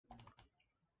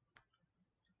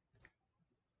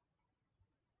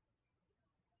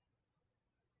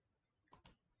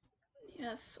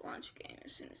Yes, launch game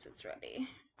as soon as it's ready.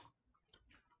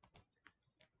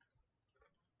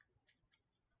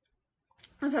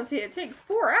 I was about to say it'd take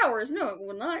 4 hours. No, it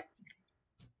will not.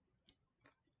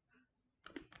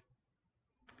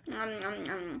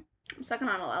 I'm sucking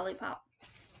on a lollipop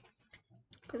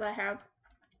because I have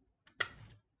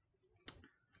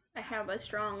a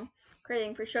strong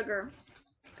craving for sugar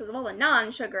because of all the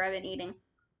non-sugar I've been eating.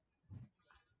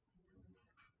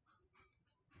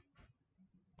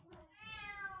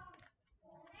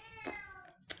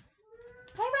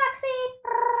 Hey, Roxy.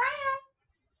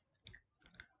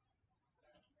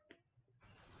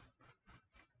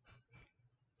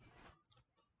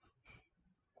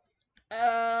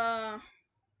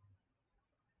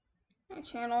 My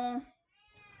channel.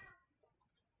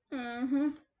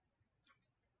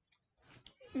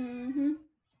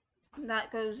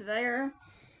 That goes there.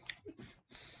 Let's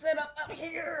set up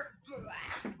here.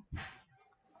 Okay.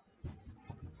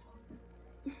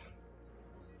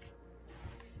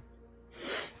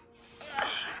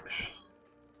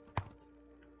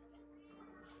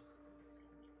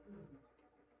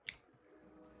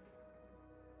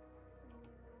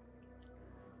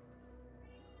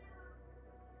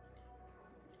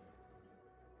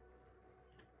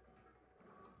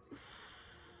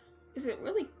 Is it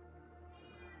really?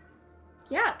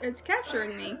 Yeah, it's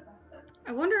capturing me.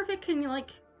 I wonder if it can,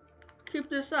 like, keep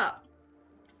this up.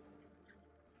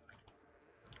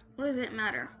 What does it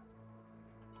matter?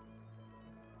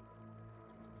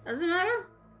 Does it matter?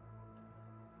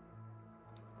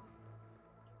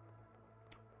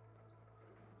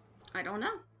 I don't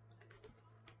know.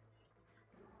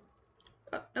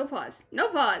 Oh, no pause. No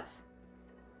pause!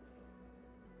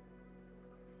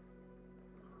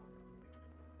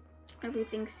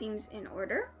 Everything seems in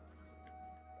order.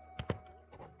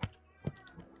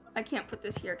 I can't put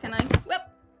this here, can I? Whoop!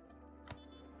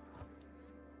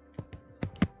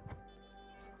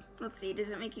 Let's see, does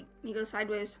it make me go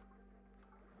sideways?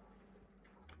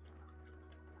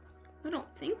 I don't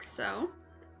think so.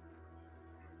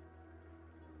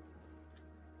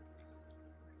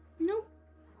 Nope.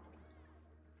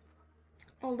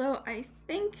 Although I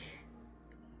think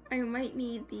I might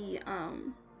need the,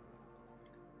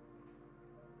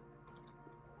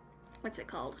 what's it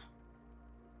called?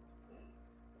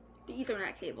 The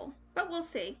Ethernet cable. But we'll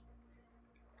see.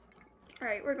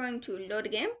 Alright, we're going to load a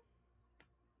game.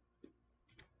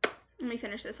 Let me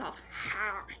finish this off.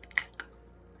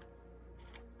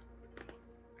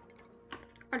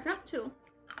 Attempt 2.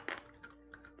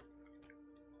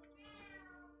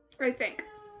 I think.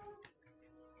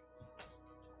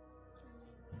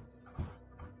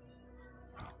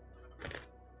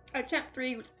 Attempt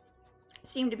 3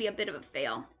 seemed to be a bit of a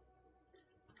fail.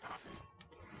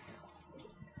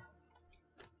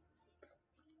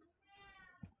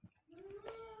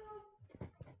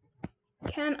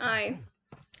 Can I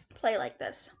play like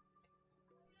this?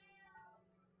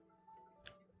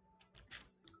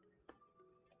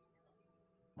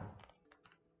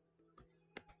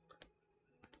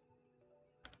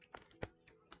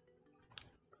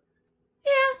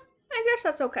 Yeah, I guess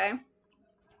that's okay.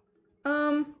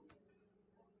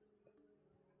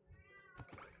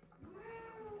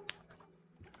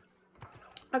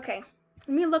 Okay,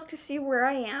 let me look to see where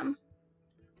I am.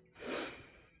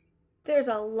 There's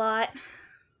a lot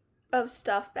of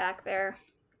stuff back there.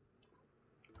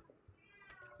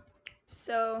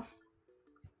 So,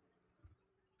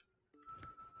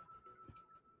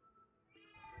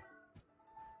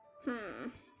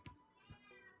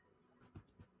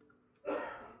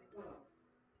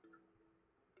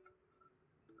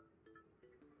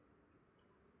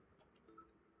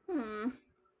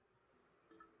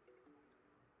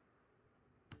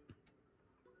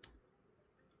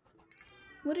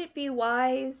 would it be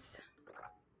wise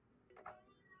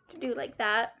to do like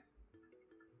that?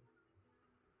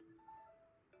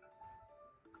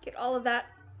 Get all of that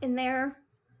in there?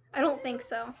 I don't think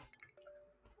so.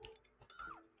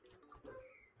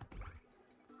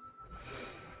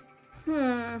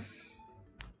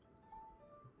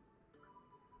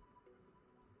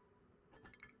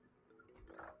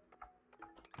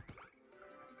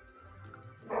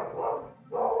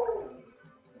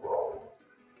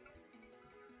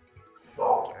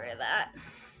 Get rid of that.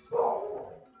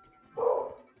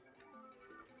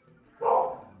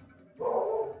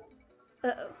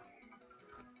 Uh-oh.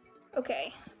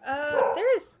 Okay.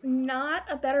 There is not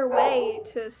a better way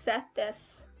to set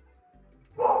this.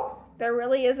 There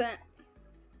really isn't.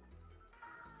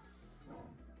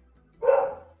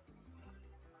 I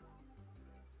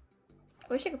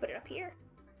wish I could put it up here.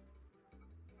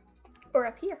 Or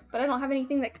up here, but I don't have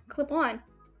anything that can clip on.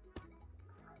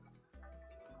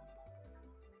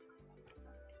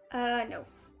 No.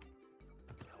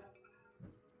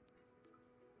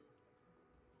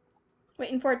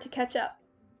 Waiting for it to catch up.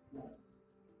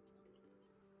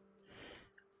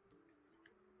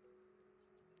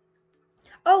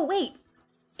 Oh, wait.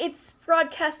 It's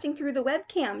broadcasting through the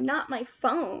webcam, not my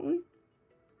phone.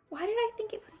 Why did I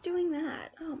think it was doing that?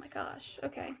 Oh my gosh.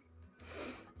 Okay.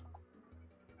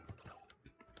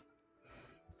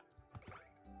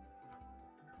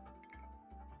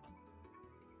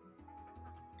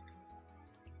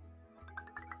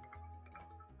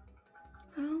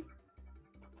 Well,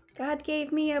 God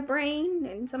gave me a brain,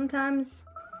 and sometimes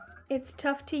it's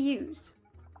tough to use.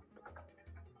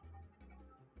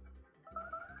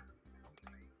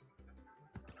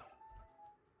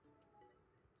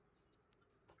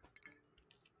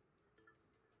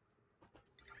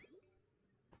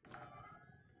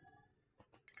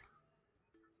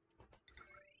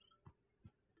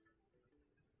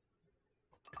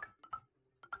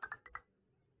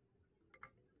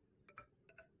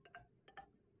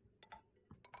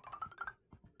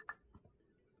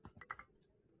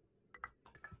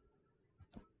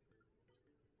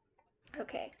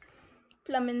 Okay.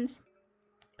 Plumbin's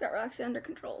got Roxy under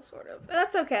control, sort of. But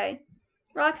that's okay.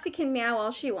 Roxy can meow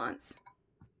all she wants.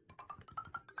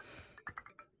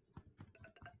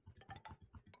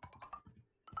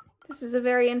 This is a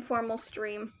very informal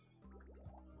stream.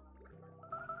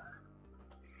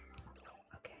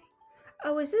 Okay.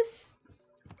 Oh, is this...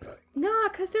 Nah,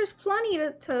 because there's plenty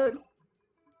to...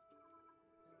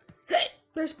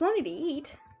 There's plenty to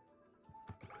eat.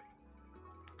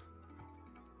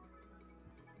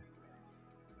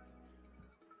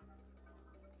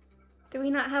 Do we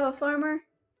not have a farmer?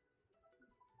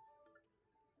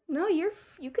 No, you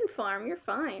can farm. You're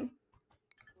fine.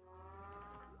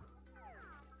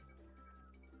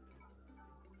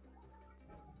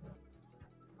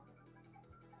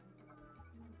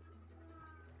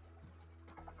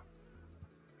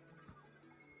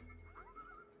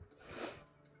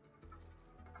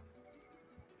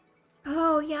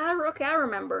 Oh, yeah, okay, I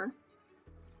remember.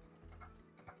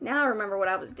 Now I remember what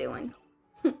I was doing.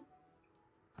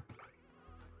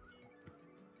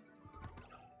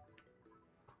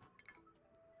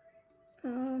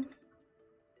 um...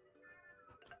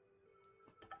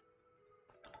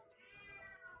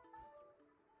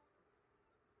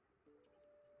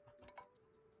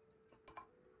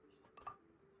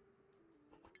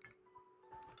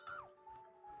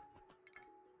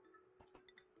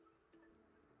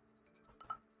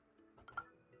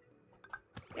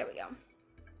 There we go.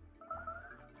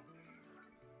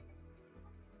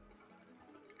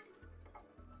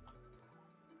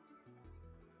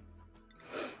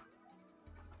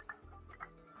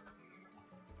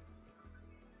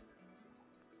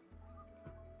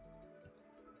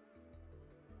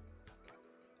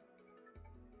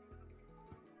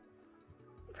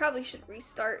 Probably should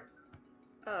restart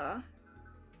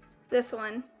this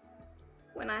one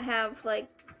when I have like,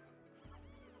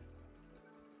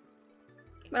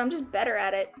 but I'm just better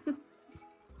at it.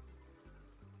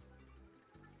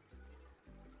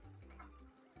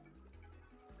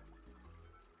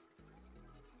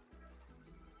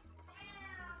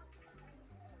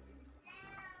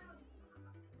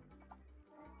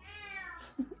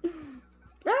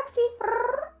 Roxy!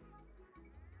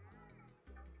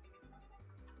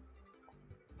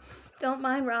 Don't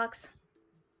mind rocks.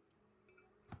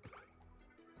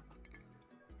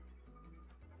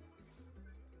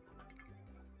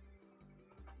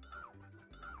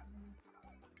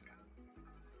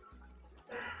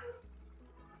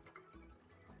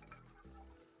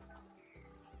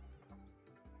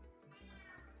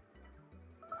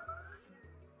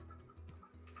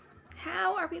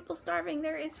 How are people starving?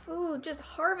 There is food. Just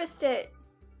harvest it.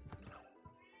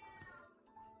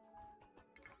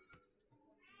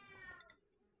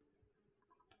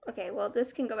 Okay, well,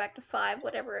 this can go back to 5,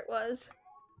 whatever it was.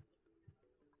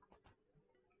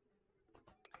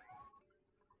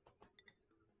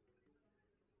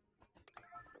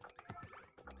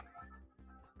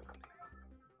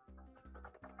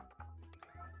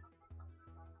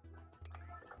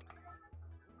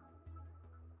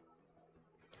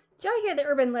 Did y'all hear the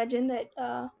urban legend that,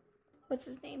 what's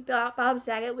his name? Bob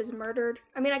Saget was murdered?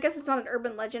 I mean, I guess it's not an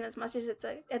urban legend as much as it's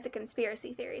a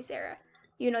conspiracy theory, Sarah.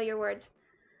 You know your words.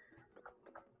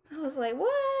 I was like,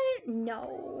 what?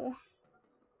 No.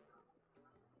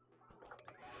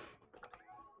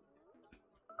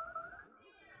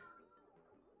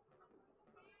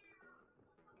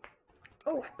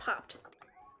 Oh, I popped.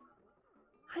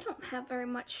 I don't have very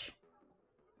much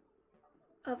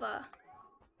of a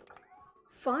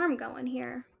farm going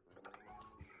here.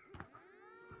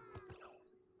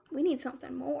 We need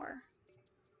something more.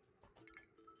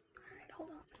 Alright, hold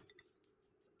on.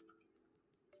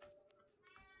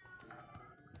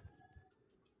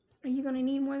 Are you gonna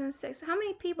need more than 6? How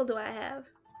many people do I have?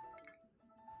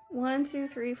 1, 2,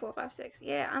 3, 4, 5, 6.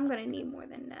 Yeah, I'm gonna need more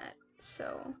than that.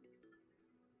 So,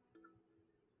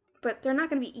 but they're not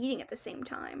gonna be eating at the same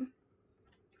time.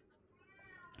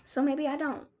 So maybe I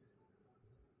don't.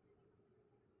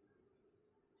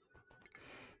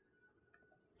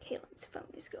 Caitlin's phone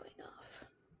is going off.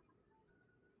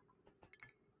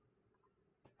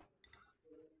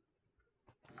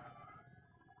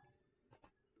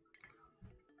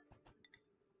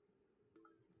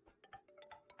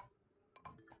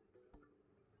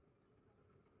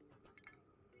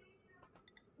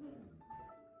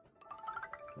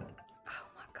 Oh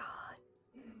my god.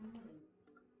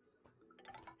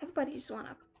 Everybody just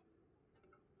wanna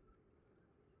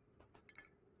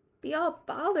be all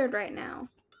bothered right now.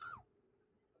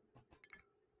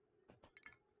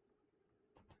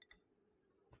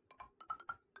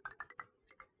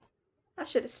 I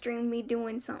should have streamed me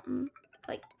doing something,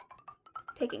 like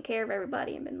taking care of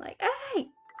everybody and been like, hey!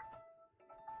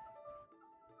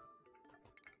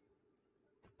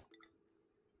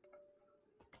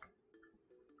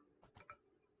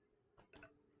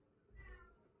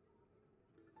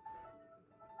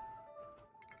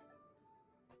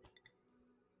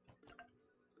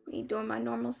 Me doing my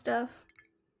normal stuff.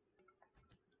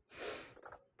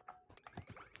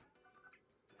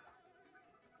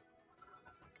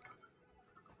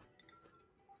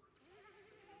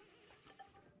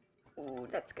 Ooh,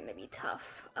 that's gonna be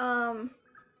tough. Do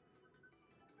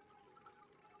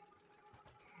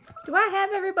I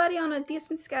have everybody on a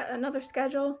decent another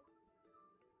schedule?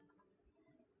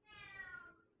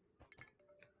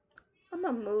 I'm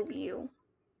gonna move you.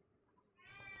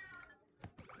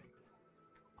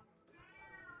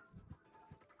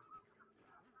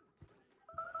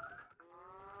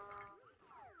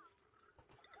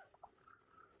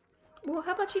 Well,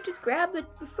 how about you just grab the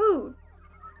food?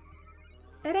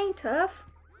 That ain't tough.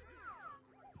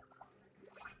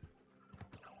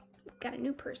 Got a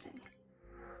new person.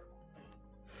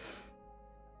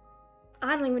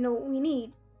 I don't even know what we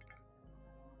need.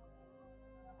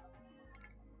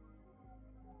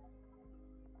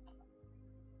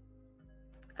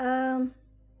 Man,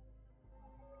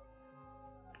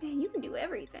 you can do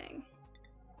everything.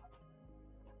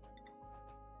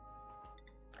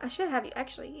 I should have you,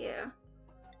 actually, yeah.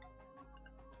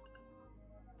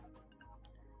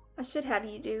 I should have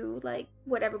you do, like,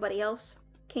 what everybody else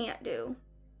can't do.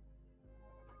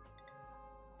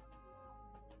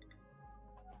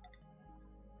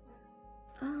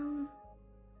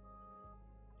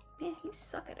 Man, you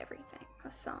suck at everything,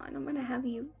 Hassan. I'm gonna have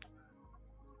you...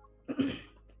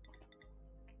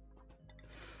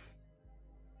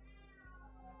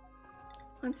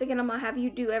 Once again, I'm gonna have you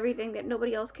do everything that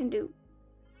nobody else can do.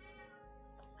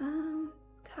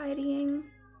 Tidying.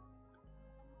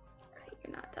 Right,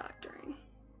 you're not doctoring.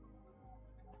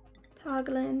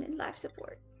 Toggling and life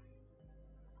support.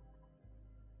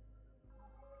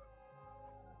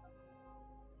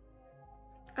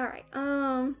 Alright,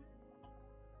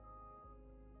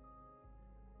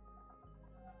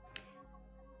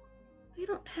 we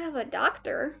don't have a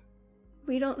doctor.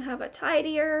 We don't have a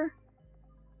tidier.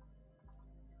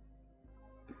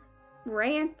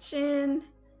 Ranching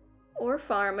or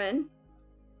farming.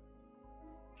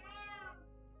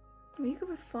 We could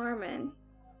be farming.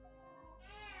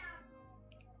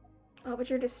 Oh, but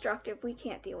you're destructive. We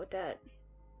can't deal with that.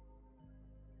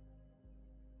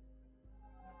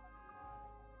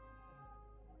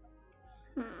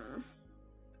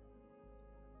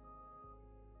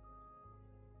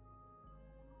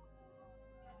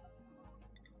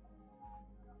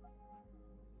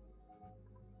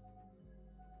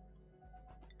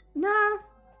 Nah,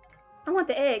 I want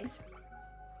the eggs.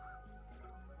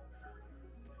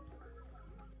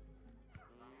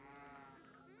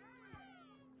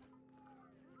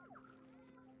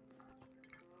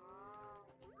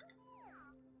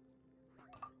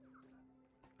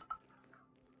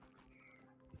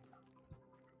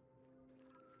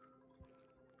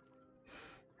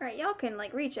 Alright, y'all can,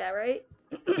 like, reach out, right?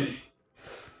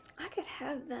 I could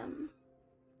have them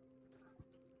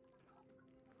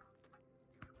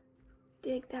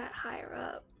dig that higher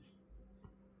up.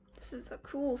 This is a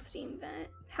cool steam vent.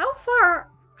 How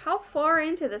far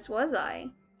into this was I?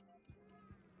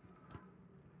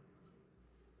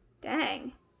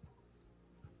 Dang.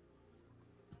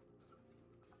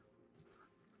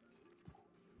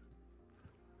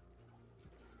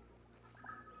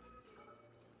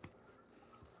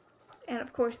 And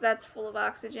of course that's full of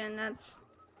oxygen. That's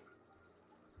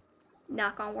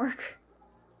not gonna work.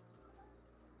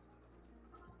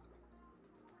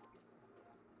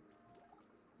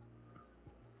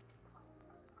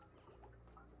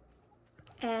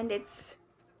 And it's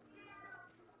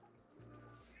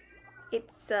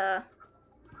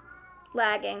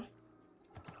lagging.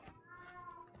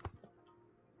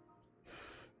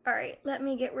 Alright, let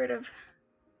me get rid of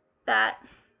that.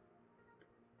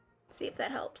 See if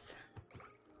that helps.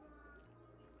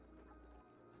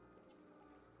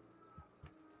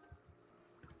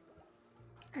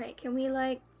 Alright, can we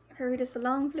like hurry this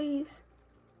along, please?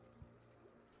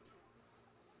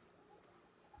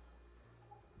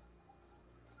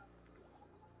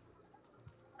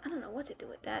 I don't know what to do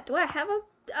with that. Do I have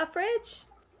a fridge?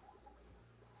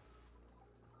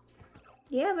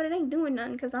 Yeah, but it ain't doing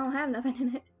nothing because I don't have nothing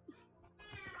in it.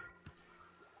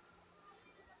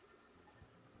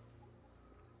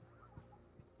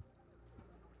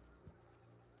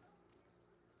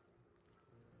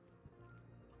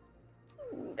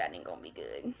 Ooh, that ain't gonna be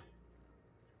good.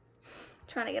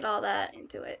 Trying to get all that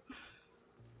into it.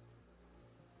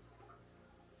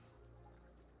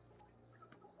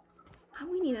 Oh,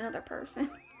 we need another person.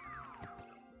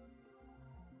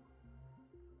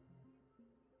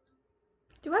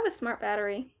 Do I have a smart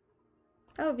battery?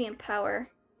 That would be in power.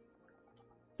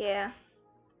 Yeah.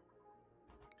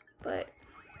 But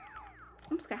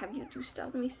I'm just gonna have you do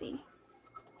stuff. Let me see.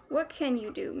 What can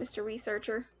you do, Mr.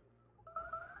 Researcher?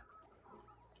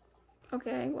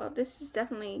 Okay, well, this is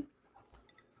definitely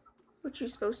what you're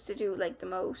supposed to do, like, the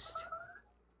most.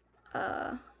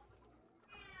 Yeah,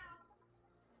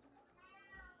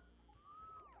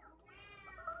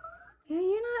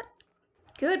 you're not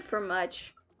good for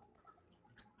much.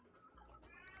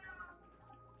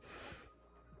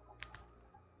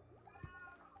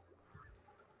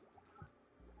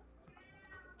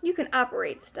 You can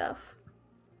operate stuff.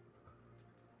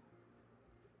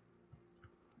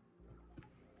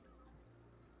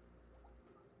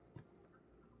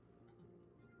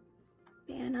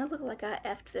 Man, I look like I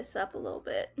effed this up a little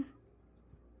bit.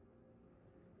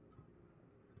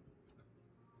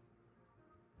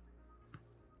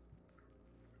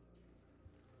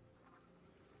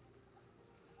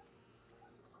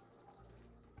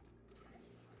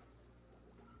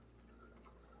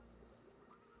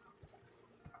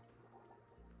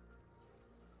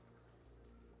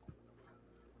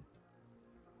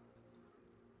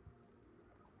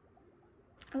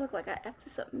 I look like I effed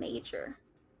this up major.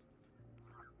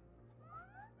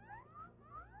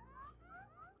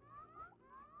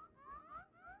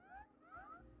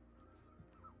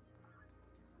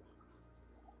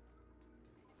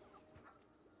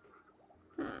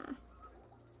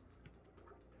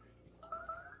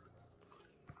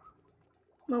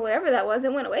 Well, whatever that was,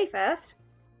 it went away fast.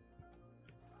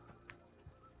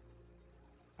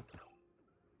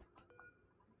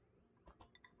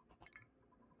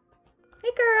 Hey,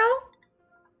 girl!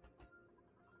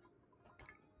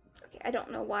 Okay, I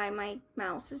don't know why my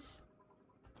mouse is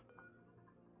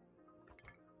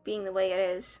being the way it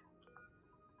is.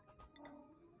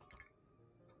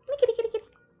 Come here, kitty, kitty, kitty.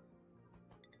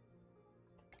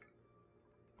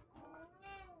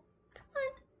 Come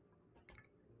on.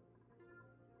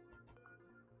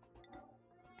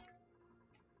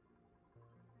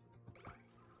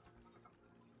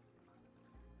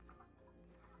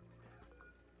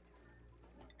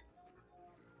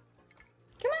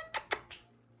 Come on.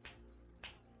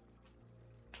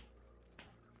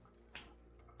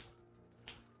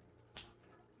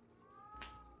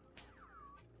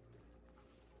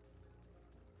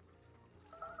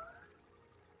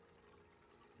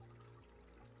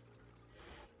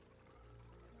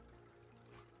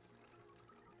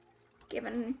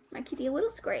 Giving my kitty a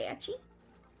little scratchy.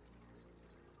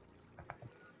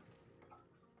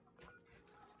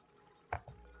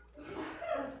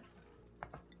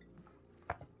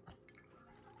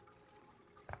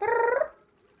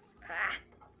 Ah.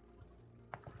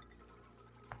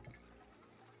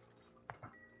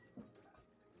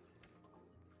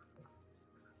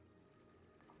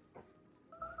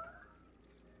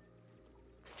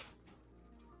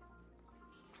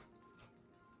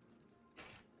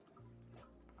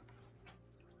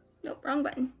 Nope, wrong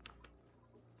button.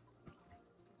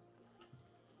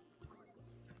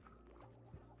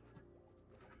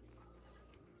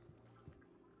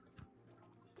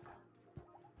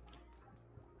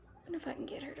 I wonder if I can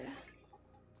get her to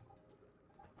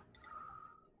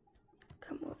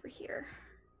come over here.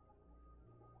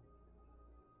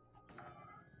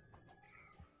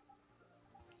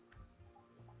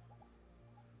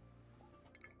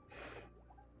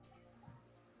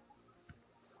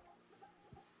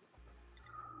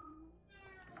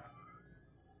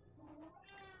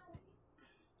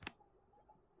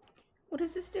 What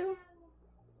does this do?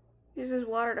 Uses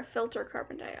water to filter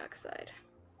carbon dioxide.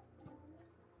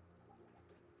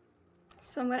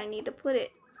 So I'm gonna need to put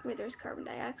it where there's carbon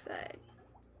dioxide.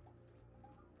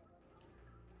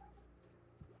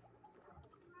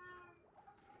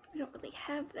 We don't really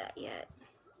have that yet.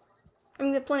 I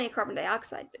mean, we have plenty of carbon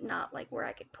dioxide, but not like where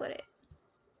I could put it.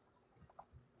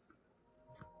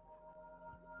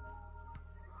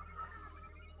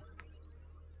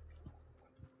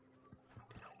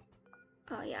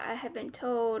 Oh yeah, I have been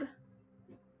told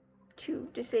to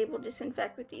disable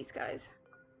disinfect with these guys.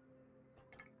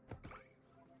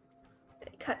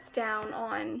 It cuts down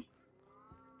on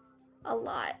a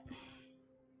lot.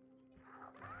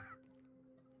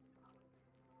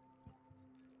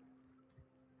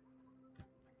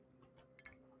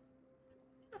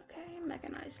 Okay,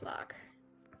 mechanized lock.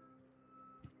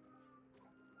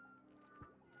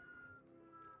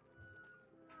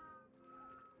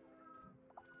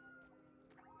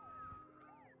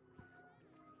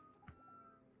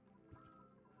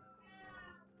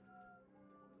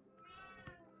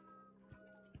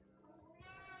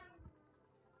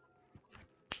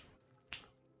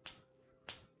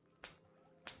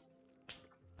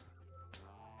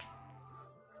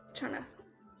 Trying to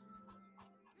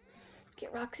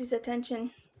get Roxy's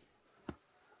attention.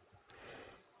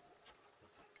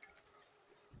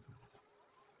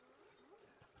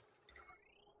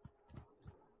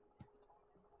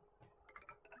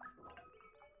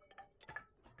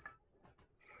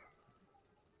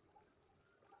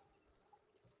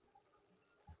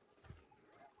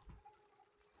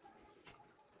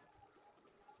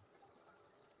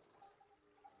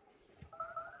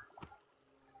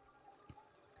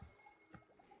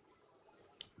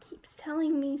 Keeps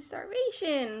telling me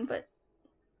starvation, but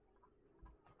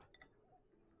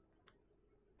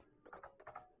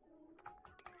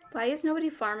why is nobody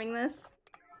farming this?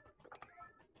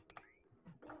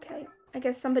 Okay, I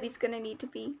guess somebody's gonna need to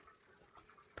be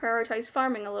prioritize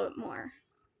farming a little bit more.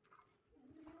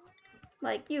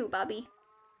 Like you, Bobby.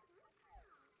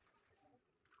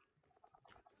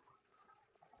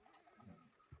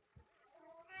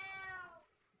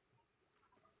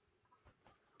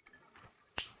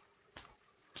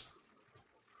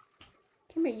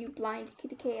 Come here, you blind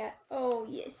kitty cat. Oh,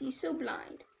 yes, you're so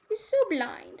blind. You're so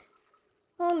blind.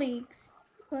 Oh, leaks.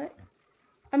 What?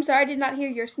 I'm sorry, I did not hear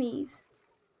your sneeze.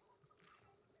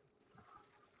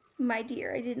 My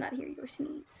dear, I did not hear your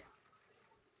sneeze.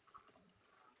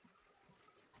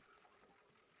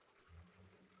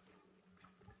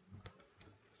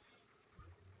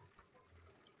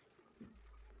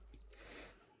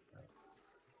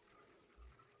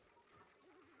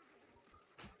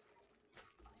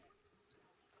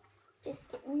 Just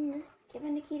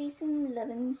giving the kitty some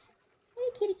lovin's.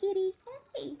 Hey, kitty kitty.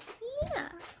 Hey, yeah.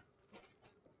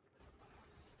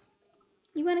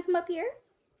 You want to come up here?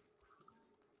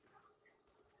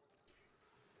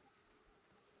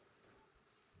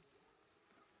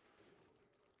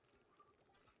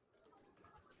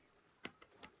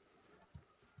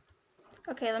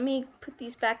 Okay, let me put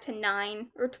these back to 9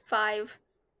 or to 5.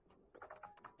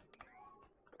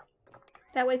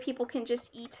 That way people can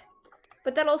just eat.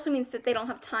 But that also means that they don't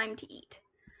have time to eat.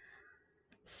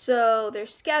 So their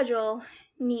schedule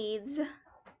needs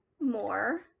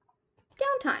more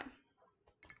downtime.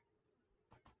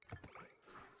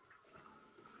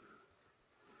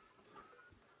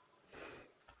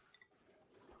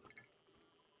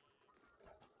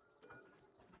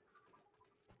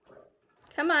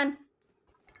 Come on.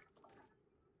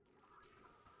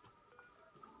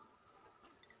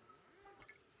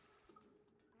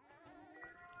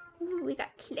 Ooh, we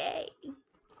got clay.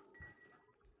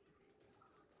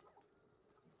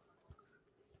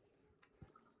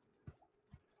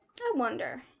 I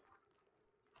wonder.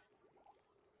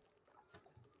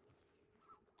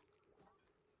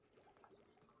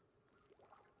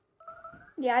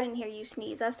 Yeah, I didn't hear you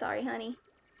sneeze. I'm sorry, honey.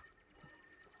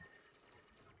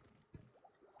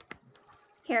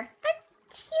 Here.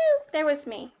 Achoo! There was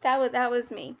me. That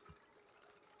was me.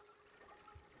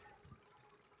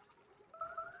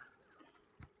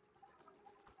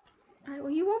 Alright,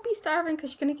 well you won't be starving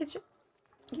because you're gonna get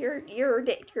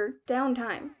your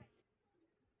downtime.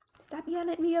 Stop yelling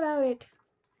at me about it.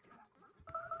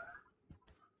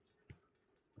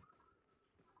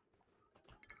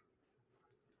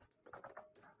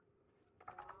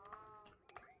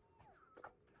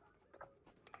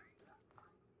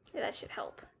 Yeah, that should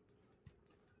help.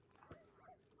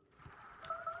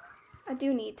 I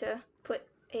do need to put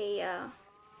a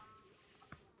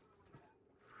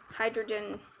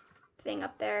hydrogen thing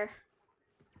up there.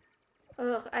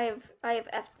 Ugh, I have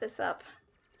effed this up.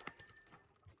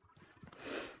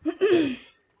 Ugh.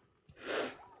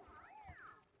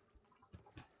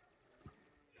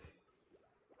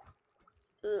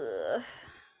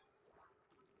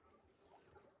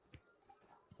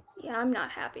 Yeah, I'm not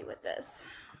happy with this.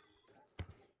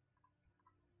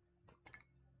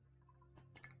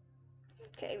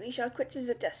 Okay, we shall quit as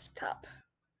a desktop.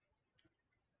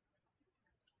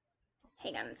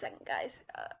 Hang on a second, guys.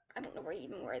 I don't know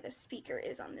where the speaker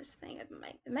is on this thing.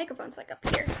 The microphone's like up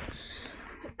here.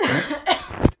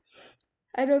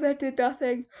 I know that did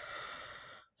nothing.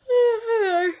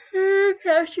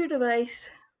 Capture device.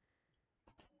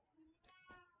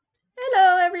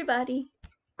 Hello, everybody.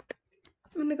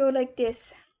 I'm gonna go like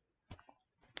this.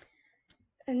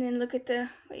 And then look at the,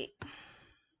 wait.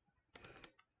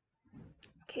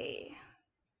 Okay.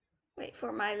 Wait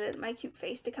for my cute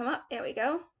face to come up. There we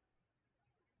go.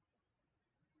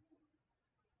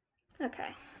 Okay.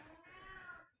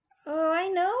 Oh, I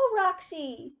know,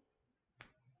 Roxy.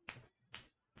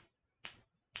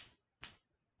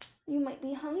 You might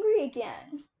be hungry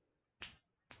again.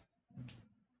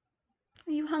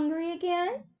 Are you hungry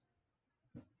again?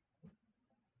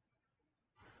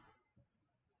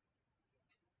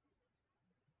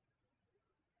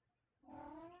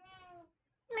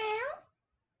 Meow.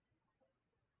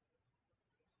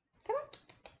 Come on.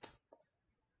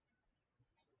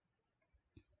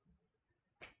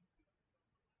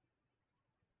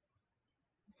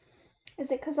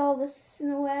 Is it because all this is in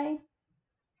the way?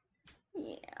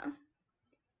 Yeah.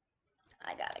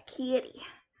 I got a kitty.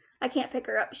 I can't pick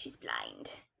her up. She's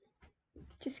blind.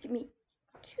 Just give me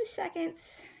 2 seconds.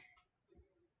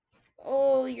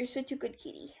 Oh, you're such a good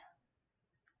kitty.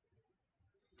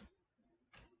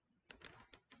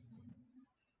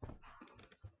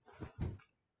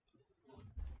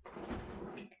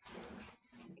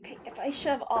 Okay, if I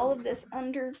shove all of this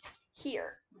under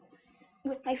here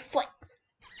with my foot.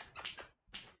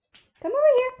 Come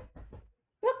over here.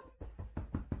 Look.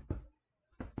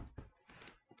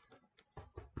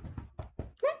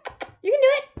 You can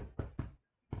do it.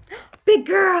 Big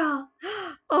girl.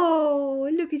 Oh,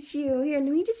 look at you. Here,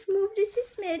 let me just move this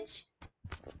a smidge.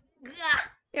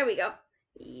 There we go.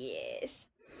 Yes.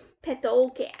 Pet the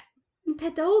old cat.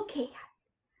 Pet the old cat.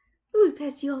 Ooh,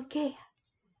 pet the old cat.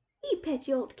 He pet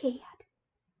the old cat.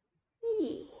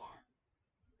 Yeah.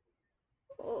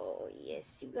 Oh,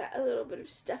 yes, you got a little bit of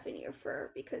stuff in your fur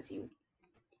because you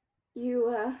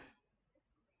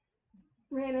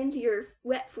ran into your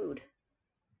wet food.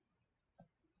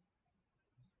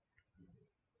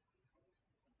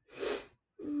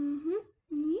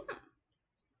 Yeah.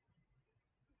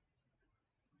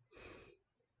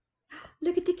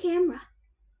 Look at the camera.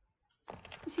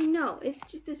 You see, no, it's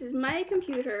just this is my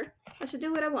computer. I shall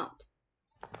do what I want.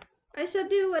 I shall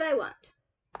do what I want.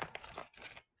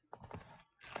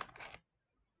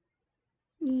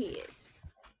 Yes.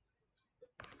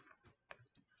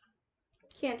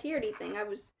 Can't hear anything. I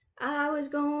was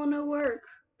going to work,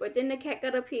 but then the cat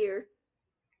got up here.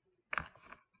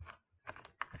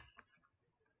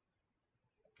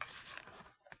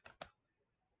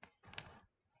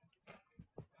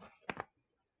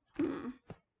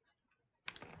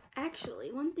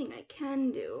 Actually, one thing I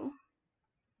can do.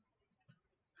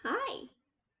 Hi.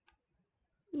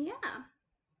 Yeah.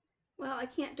 Well, I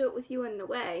can't do it with you in the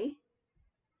way.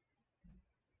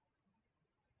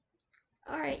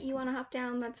 Alright, you want to hop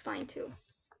down? That's fine too.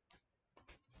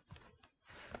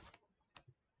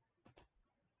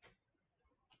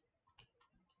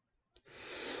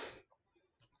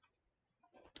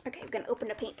 Okay, I'm going to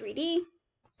open up Paint 3D.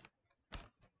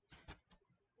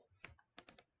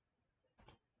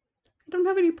 I don't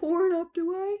have any porn up,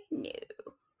 do I? No.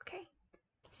 Okay.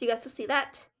 So you guys will see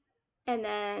that. And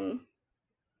then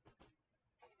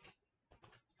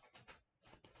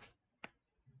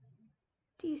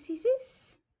do you see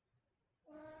this?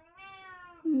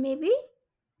 Maybe?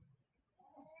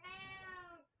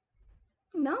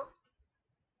 No?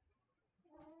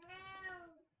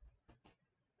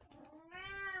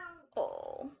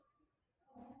 Oh.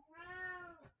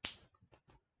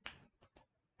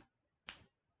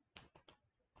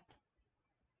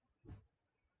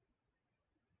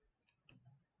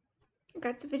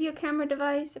 Got the video camera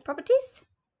device properties?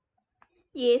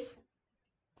 Yes.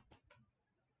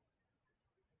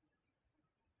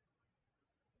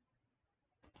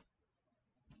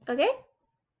 Okay?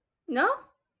 No?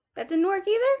 That didn't work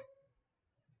either?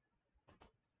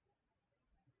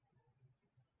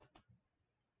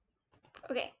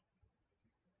 Okay.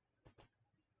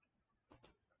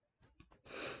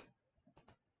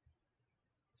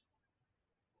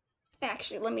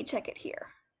 Actually, let me check it here.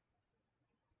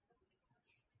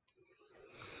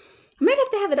 I might have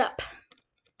to have it up.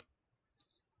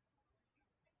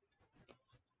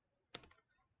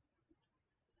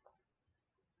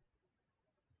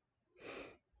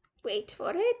 Wait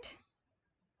for it.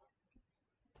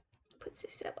 Puts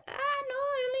this up. Ah, no,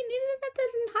 I only needed a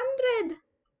 100.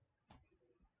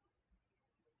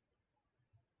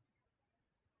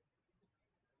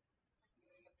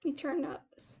 Let me turn up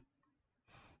this.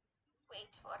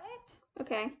 Wait for it.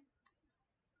 Okay.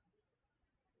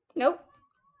 Nope.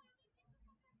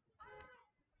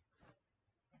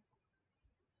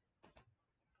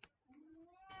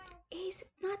 It's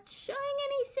not showing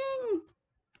anything.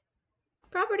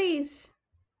 Properties.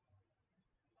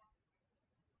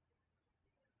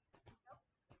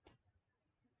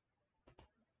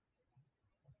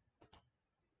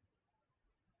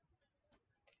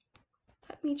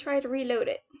 Let me try to reload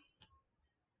it.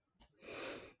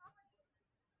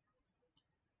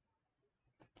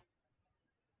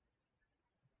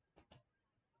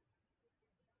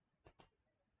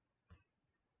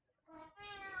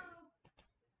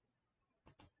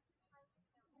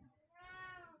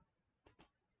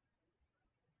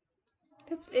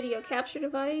 That's video capture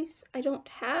device. I don't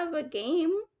have a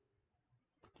game.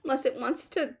 Unless it wants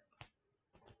to.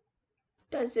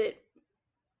 Does it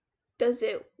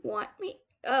want me?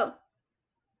 Oh.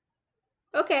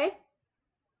 Okay.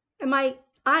 Am I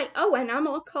oh, and I'm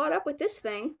all caught up with this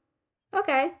thing.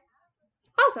 Okay.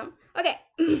 Awesome. Okay.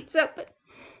 So we're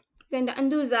going to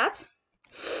undo that.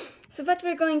 So what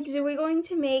we're going to do, we're going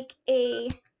to make a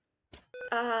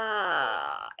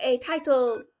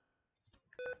title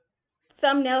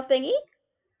thumbnail thingy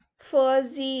for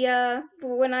the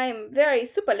for when I'm very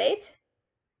super late,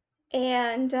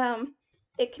 and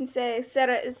it can say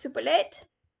Sarah is super late.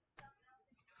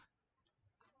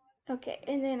 Okay,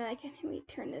 and then let me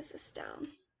turn this down.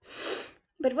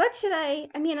 But what should I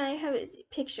mean, I have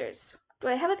pictures. Do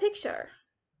I have a picture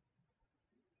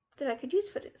that I could use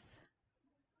for this?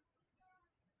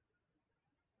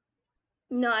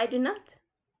 No, I do not.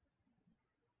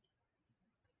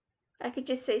 I could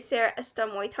just say Sarah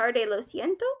está muy tarde, lo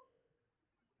siento.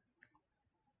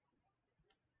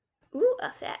 Ooh,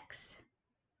 effects.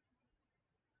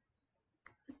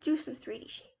 Let's do some 3D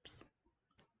shapes.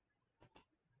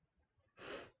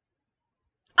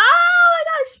 Oh my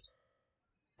gosh!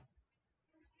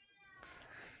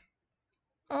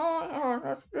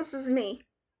 Oh, this is me.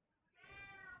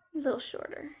 A little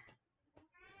shorter.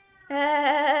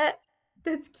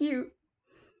 That's cute.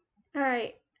 All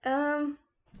right.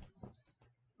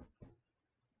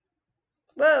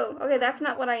 Whoa. Okay, that's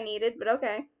not what I needed, but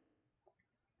okay.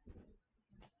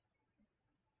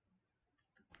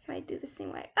 Can I do the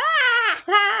same way?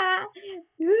 Ah!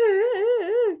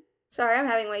 Sorry, I'm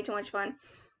having way too much fun.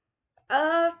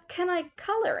 Can I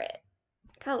color it?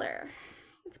 Color.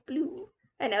 It's blue.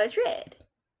 I know it's red.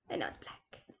 I know it's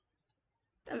black.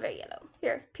 I'm very yellow.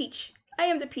 Here, peach. I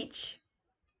am the peach.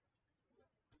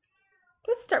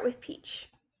 Let's start with peach.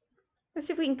 Let's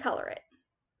see if we can color it.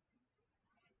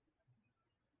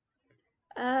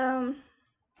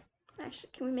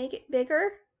 Actually, can we make it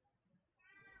bigger?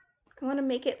 I want to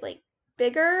make it like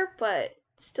bigger, but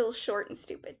still short and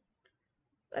stupid.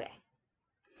 Okay.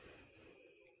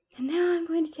 And now I'm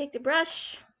going to take the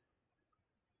brush.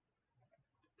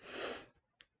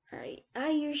 All right, I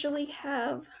usually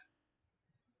have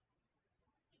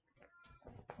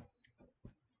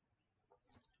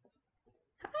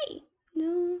Hi.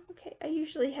 No, okay. I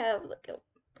usually have like a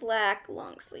black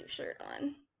long sleeve shirt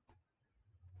on.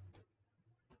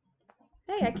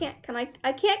 Hey, I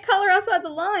can't color outside the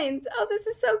lines. Oh, this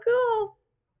is so cool.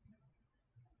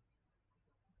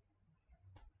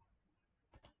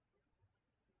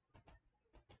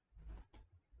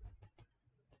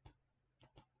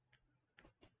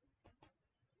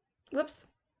 Whoops.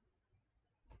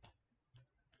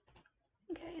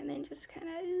 Okay, and then just kind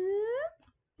of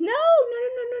no.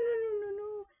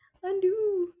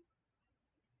 Undo.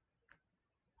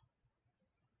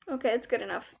 Okay, it's good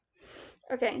enough.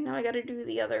 Okay, now I gotta do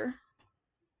the other.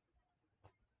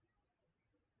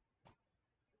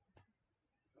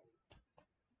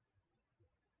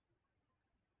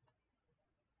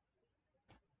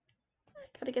 I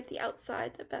gotta get the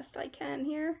outside the best I can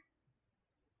here.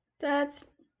 That's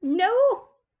no.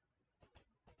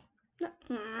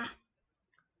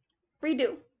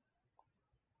 Redo.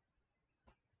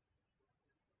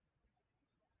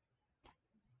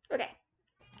 Okay,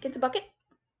 get the bucket.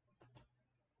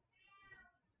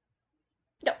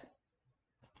 No.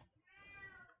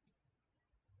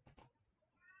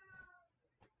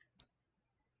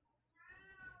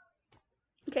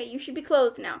 Okay, you should be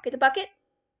closed now. Get the bucket.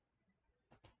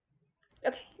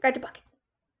 Okay, got the bucket.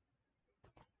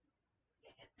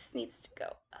 Okay, this needs to go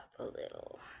up a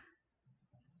little.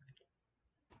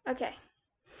 Okay.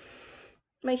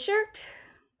 My shirt.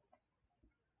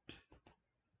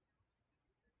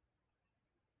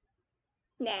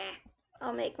 Nah,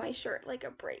 I'll make my shirt like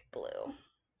a bright blue.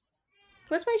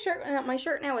 What's my shirt? My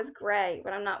shirt now is gray,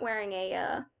 but I'm not wearing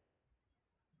a,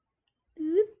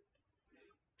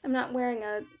 I'm not wearing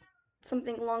a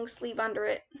something long sleeve under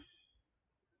it.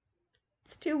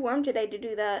 It's too warm today to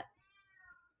do that.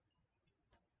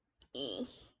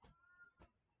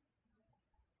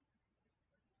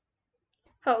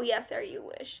 Oh, yes, Sarah, you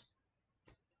wish.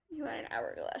 You had an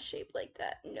hourglass shape like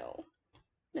that. No.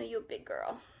 No, you a big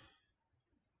girl.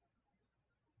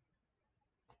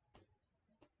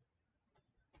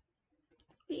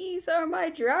 These are my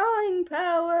drawing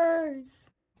powers.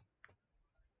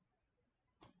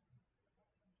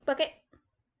 Bucket.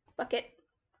 Bucket.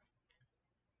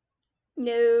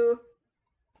 No.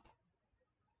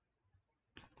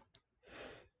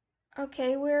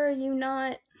 Okay, where are you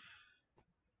not?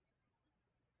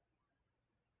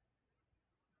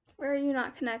 Where are you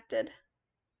not connected?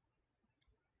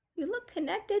 You look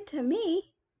connected to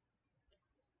me.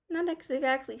 Not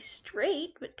exactly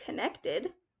straight, but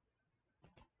connected.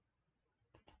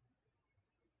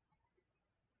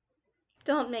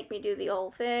 Don't make me do the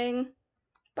whole thing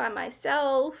by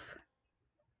myself.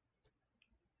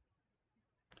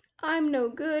 I'm no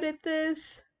good at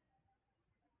this.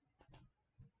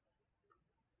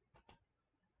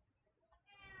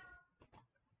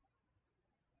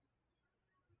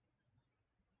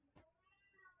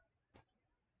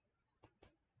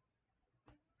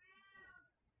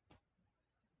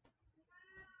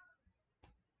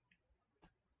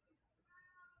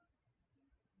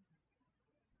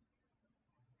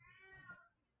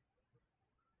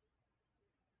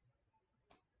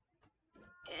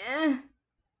 Eh.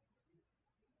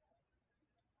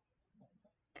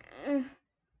 Eh.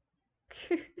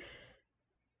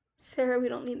 Sarah, we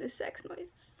don't need the sex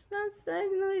noises. It's not sex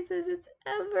noises, it's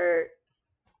ever.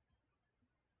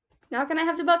 Now can I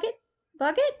have the bucket?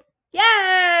 Bucket?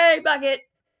 Yay! Bucket!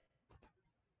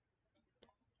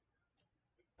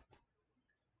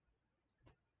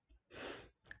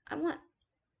 I want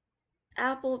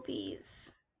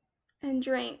Applebee's and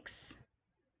drinks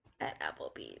at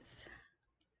Applebee's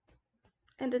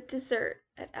and a dessert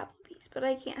at Applebee's, but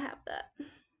I can't have that.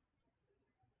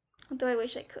 Although I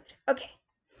wish I could. Okay.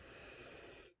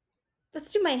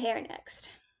 Let's do my hair next.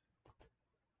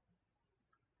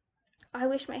 I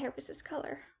wish my hair was this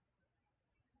color.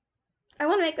 I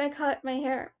want to make my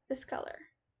hair this color.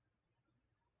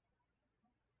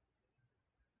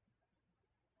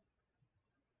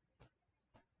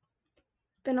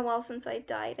 It's been a while since I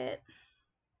dyed it.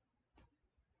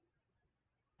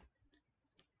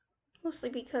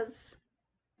 Mostly because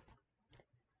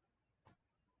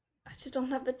I just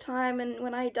don't have the time, and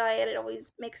when I dye it, it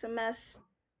always makes a mess.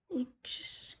 You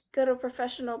just go to a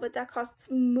professional, but that costs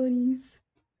monies.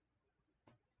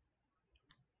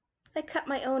 I cut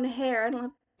my own hair. I don't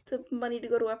have the money to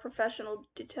go to a professional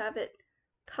to have it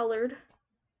colored.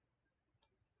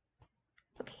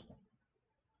 Okay.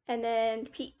 And then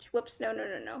peach. Whoops, no.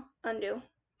 Undo.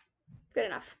 Good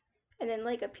enough. And then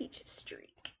like a peach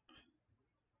streak.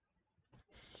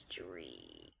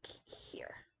 Streak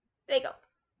here. There you go.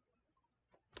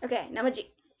 Okay, now my G.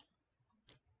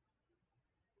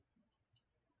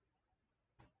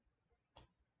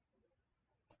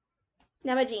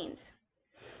 Now my jeans.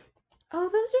 Oh,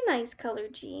 those are nice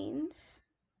colored jeans.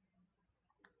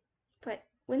 But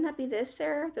wouldn't that be this,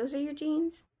 Sarah? Those are your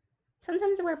jeans?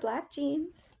 Sometimes I wear black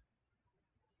jeans.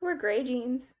 I wear gray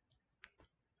jeans.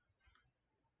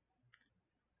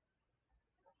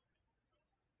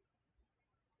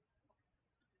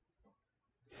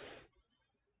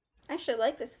 I actually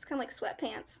like this. It's kind of like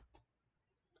sweatpants.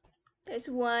 There's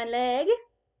one leg.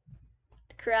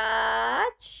 The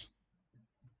crotch.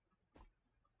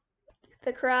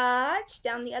 The crotch.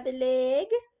 Down the other leg.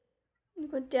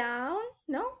 And go down.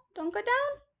 No, don't go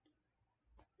down.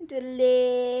 Into the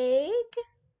leg.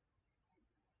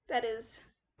 That is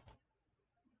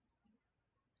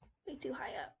way too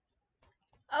high up.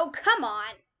 Oh, come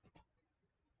on.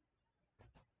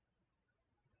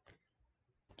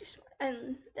 Just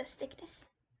the thickness.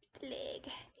 Get the leg.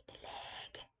 Get the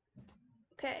leg.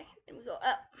 Okay, and we go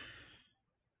up.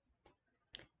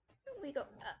 We go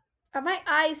up. Are my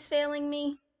eyes failing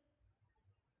me?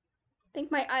 I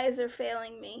think my eyes are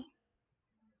failing me.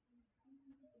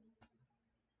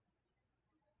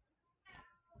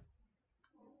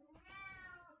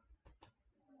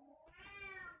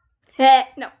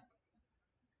 No.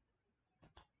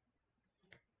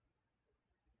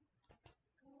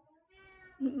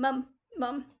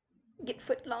 Mum, get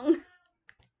foot long.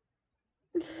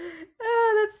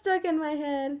 Oh, that's stuck in my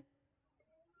head.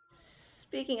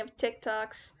 Speaking of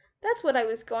TikToks, that's what I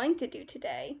was going to do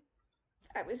today.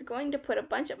 I was going to put a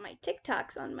bunch of my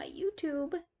TikToks on my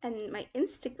YouTube and my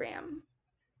Instagram.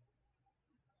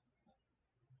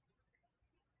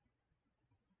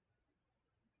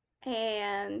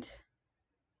 And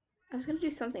I was going to do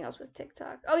something else with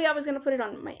TikTok. Oh yeah, I was going to put it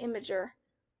on my Imager.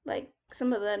 Like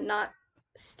some of the not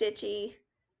stitchy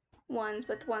ones,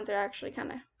 but the ones that are actually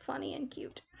kind of funny and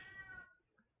cute.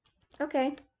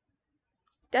 Okay.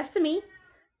 That's to me.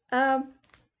 I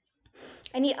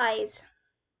need eyes.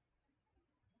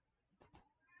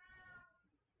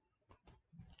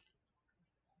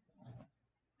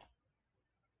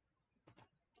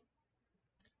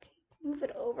 Okay, move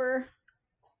it over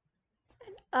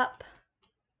and up.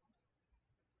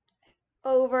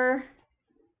 Over.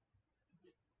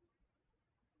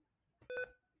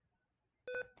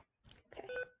 Okay.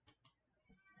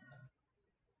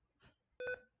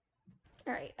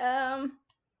 Alright,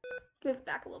 move it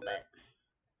back a little bit.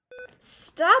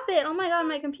 Stop it! Oh my god,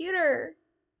 my computer!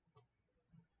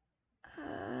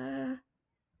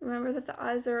 Remember that the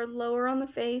eyes are lower on the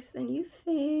face than you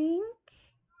think.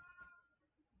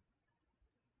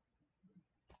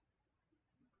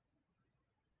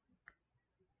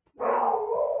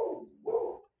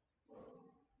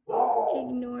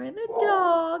 Ignore the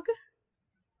dog.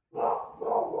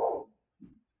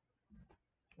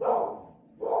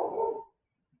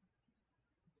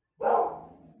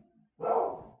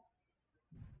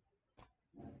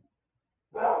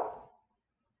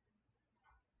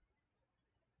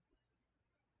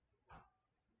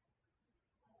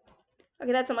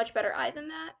 Okay, that's a much better eye than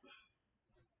that.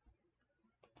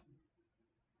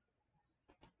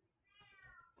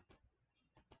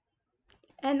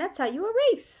 And that's how you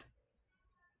erase.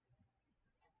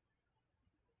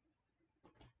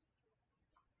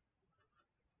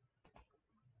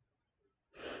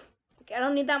 Okay, I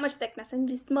don't need that much thickness. I need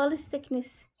the smallest thickness.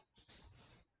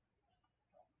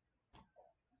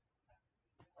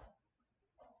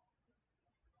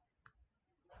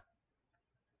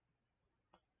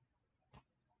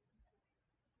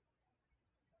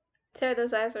 Sarah,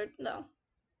 those eyes are, no.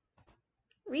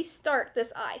 Restart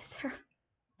this eye, Sarah.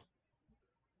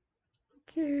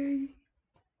 Okay.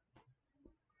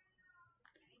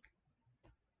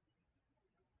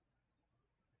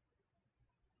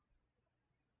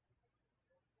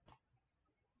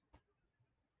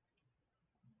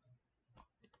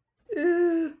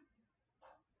 Ugh.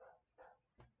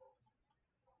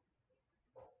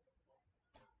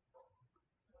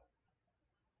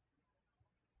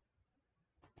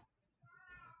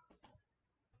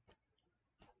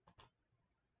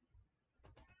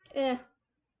 Eh.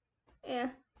 Eh.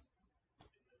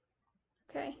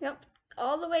 Okay, yep.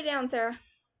 All the way down, Sarah.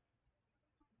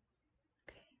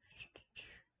 Okay.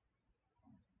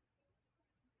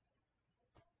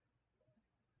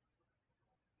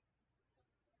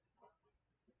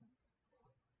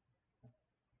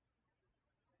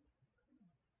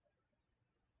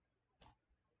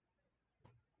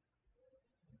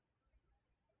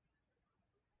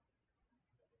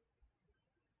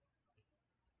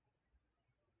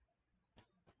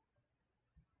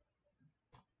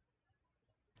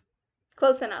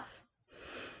 Close enough.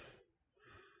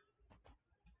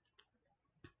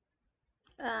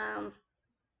 Um.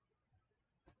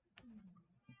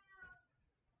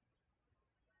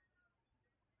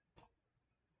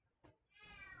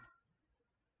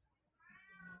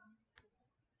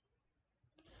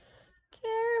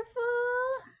 Careful.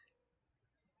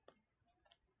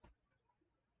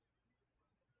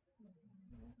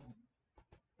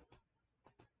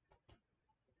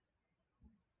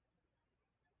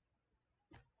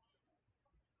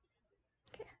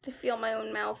 Okay, to feel my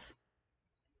own mouth.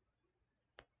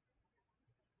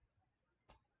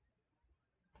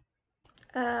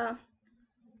 You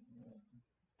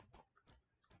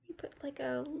put like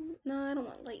a, no, I don't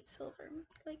want light silver.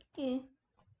 Like,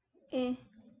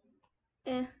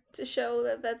 to show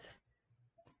that that's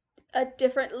a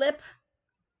different lip.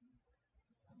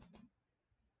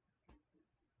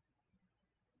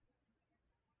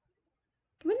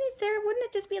 Sarah, wouldn't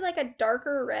it just be like a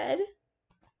darker red?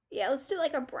 Yeah, let's do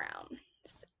like a brown.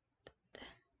 Let's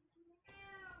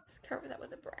cover that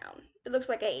with a brown. It looks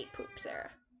like I ate poop,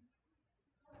 Sarah.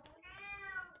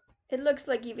 It looks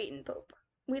like you've eaten poop.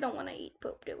 We don't want to eat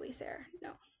poop, do we, Sarah?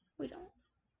 No, we don't.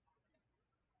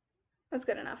 That's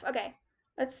good enough. Okay,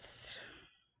 let's...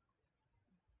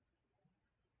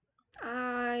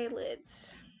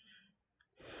 eyelids.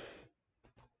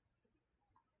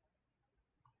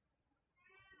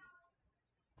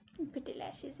 Put the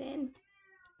lashes in.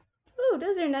 Oh,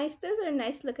 those are nice. Those are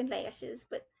nice looking lashes,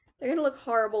 but they're gonna look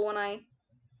horrible when I...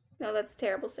 No, that's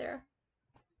terrible, Sarah.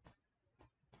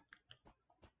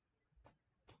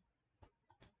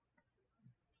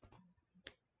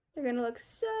 They're gonna look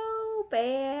so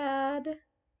bad.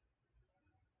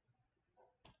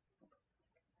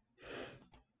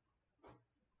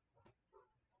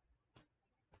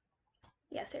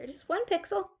 Yes, they're just 1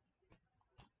 pixel.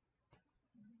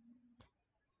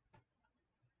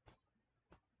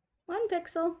 One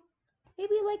pixel.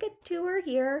 Maybe like a 2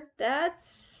 here.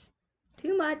 That's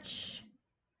too much.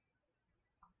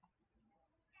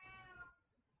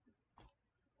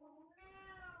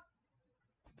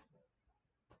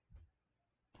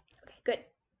 Okay, good.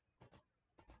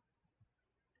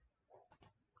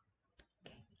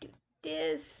 Okay, do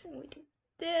this, and we do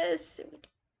this, and we do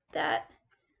that.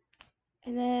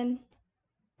 And then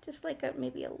just like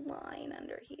maybe a line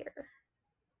under here.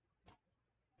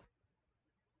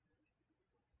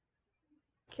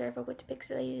 Careful with the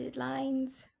pixelated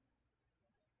lines.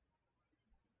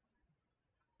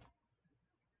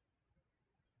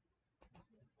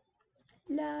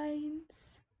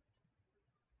 Lines.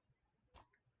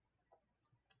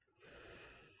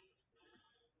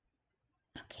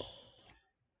 Okay.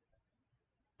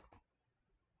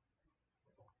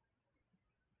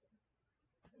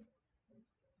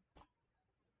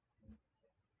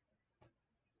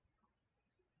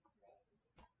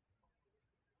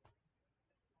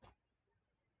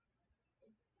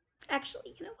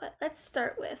 Actually, you know what? Let's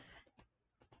start with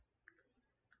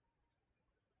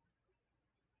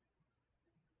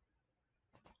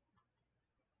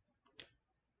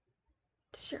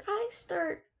does your eye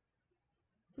start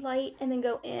light and then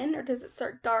go in, or does it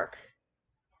start dark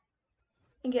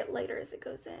and get lighter as it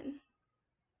goes in?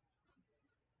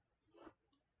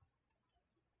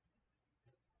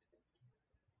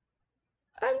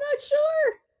 I'm not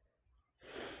sure.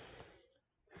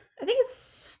 I think it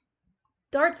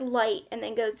starts light and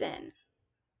then goes in.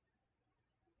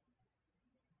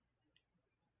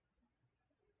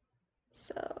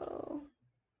 So,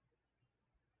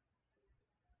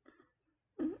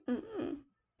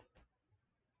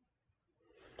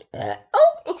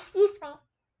 oh, excuse me.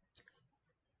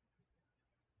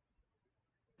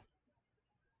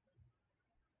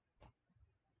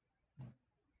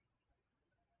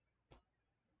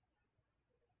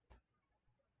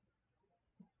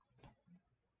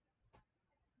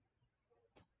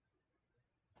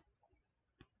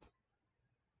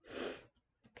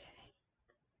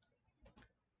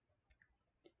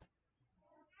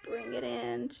 Bring it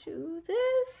into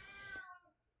this.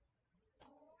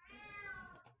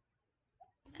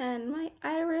 And my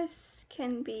iris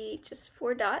can be just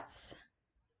 4 dots.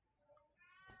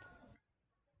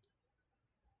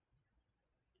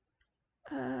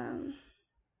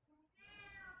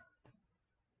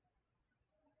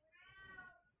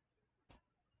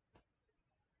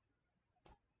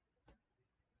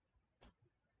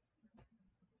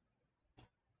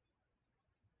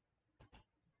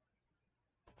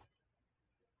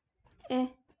 Eh,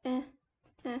 eh,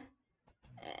 eh,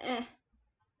 eh.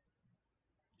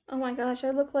 Oh my gosh, I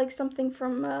look like something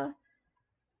from, oh my god,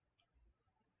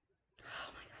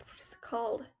 what is it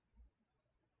called?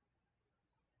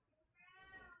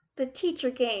 The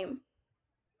teacher game.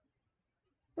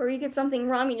 Where you get something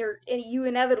wrong and you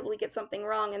inevitably get something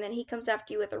wrong and then he comes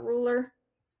after you with a ruler.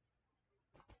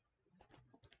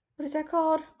 What is that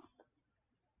called?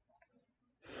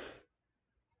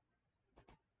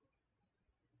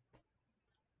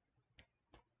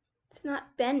 It's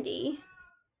not bendy.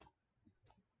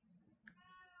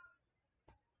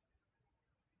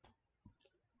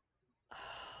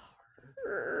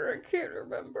 I can't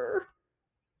remember.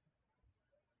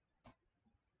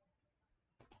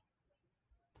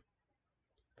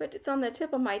 But it's on the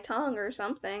tip of my tongue or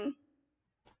something.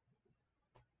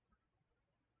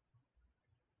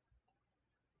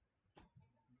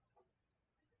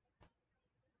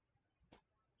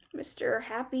 Mr.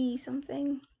 Happy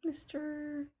something.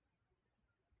 Mr.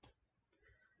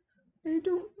 I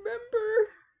don't remember.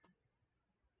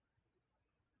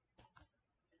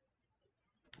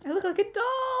 I look like a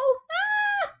doll.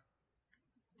 Ah!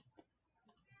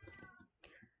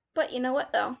 But you know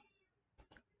what though?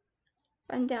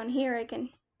 If I'm down here, I can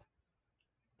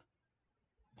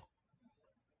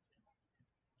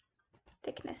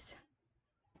thickness.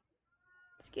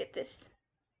 Let's get this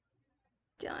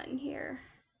done here.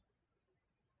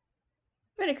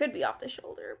 I mean, it could be off the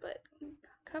shoulder, but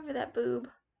cover that boob.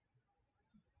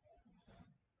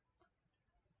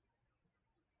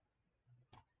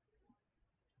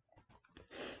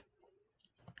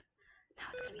 Now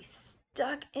it's gonna be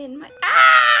stuck in my.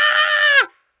 Ah!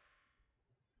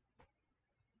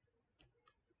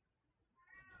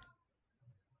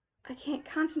 I can't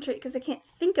concentrate because I can't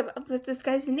think about what this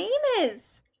guy's name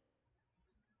is.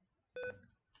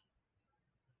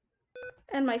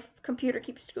 And my computer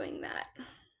keeps doing that.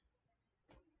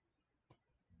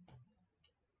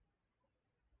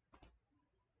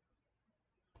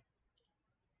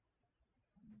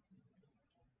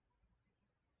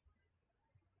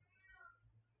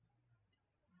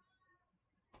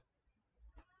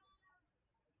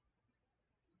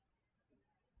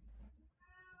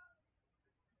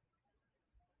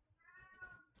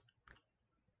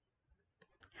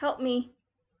 Help me.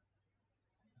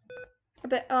 I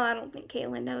bet. Oh, I don't think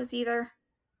Kaylin knows either.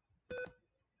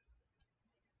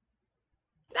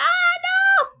 Ah,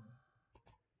 no!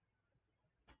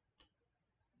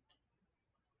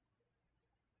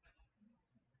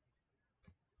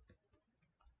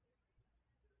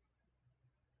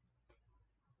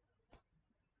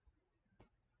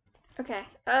 Okay.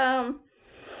 I'm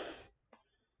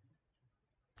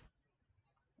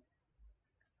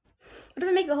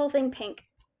gonna make the whole thing pink.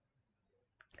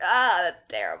 Ah, that's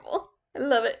terrible. I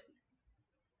love it.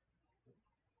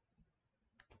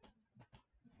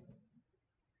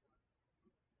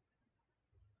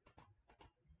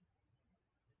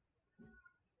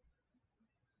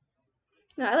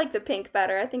 No, I like the pink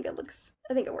better. I think it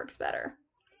works better.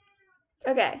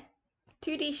 Okay.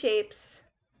 2D shapes.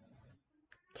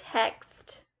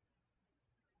 Text.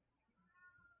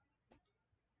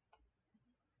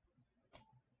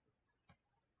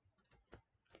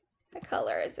 What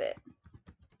color is it?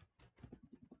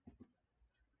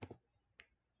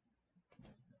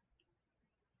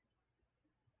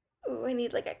 Ooh, I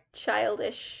need like a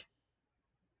childish,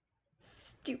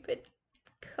 stupid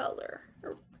color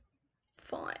or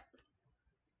font.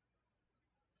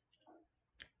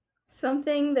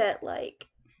 Something that like,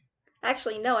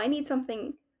 actually no, I need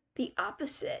something the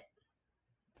opposite.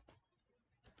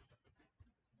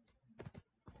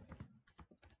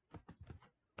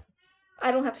 I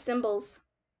don't have symbols.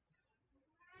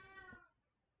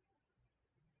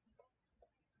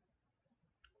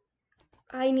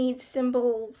 I need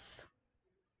symbols.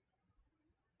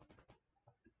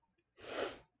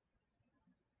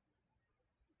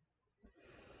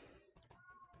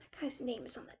 That guy's name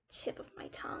is on the tip of my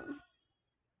tongue.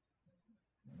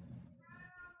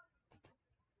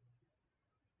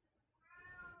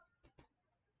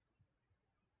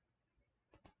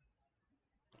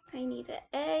 I need an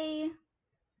A.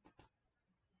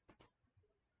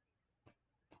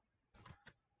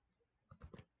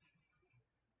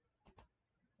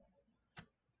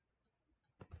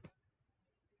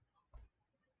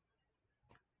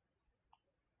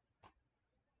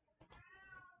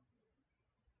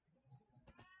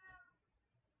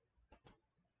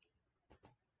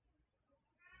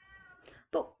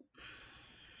 But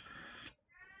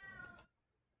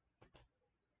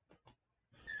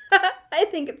I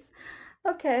think it's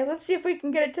okay. Let's see if we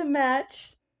can get it to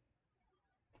match.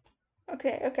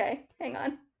 Okay, hang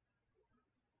on.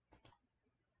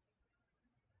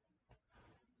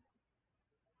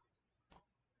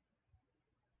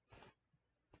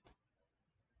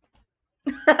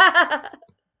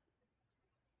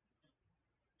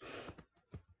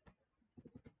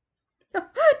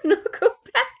 No, go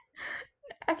back.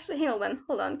 Actually, hold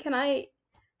on. Can I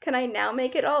now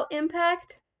make it all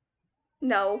impact?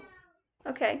 No.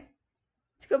 Okay.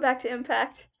 Let's go back to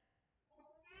impact.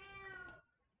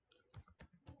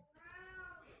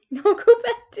 No, go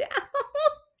back down.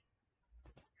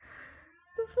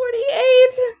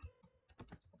 48.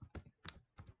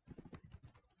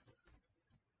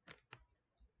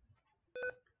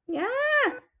 Yeah.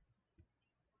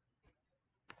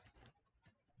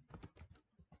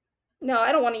 No,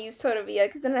 I don't want to use Totavia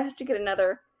because then I have to get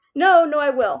another. No, I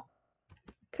will.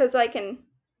 Because I can.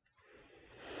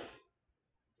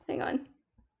 Hang on.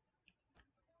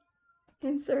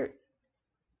 Insert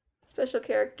special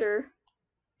character.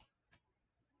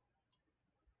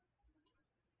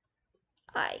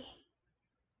 I.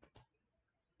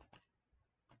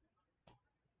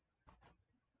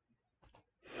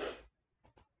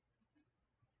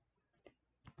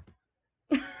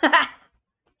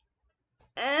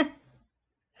 Eh.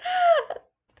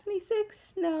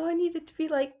 26? No, I need it to be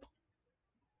like.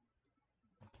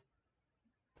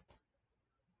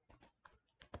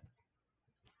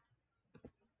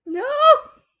 No!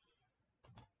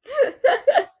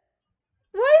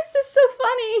 Why is this so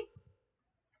funny?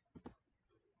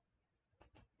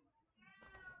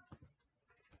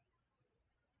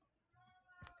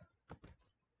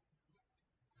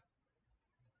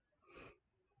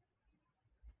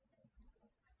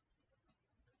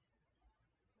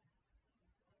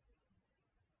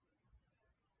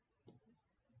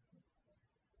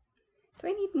 Do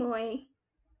I need muy?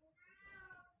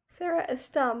 Será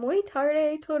está muy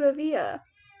tarde todavía.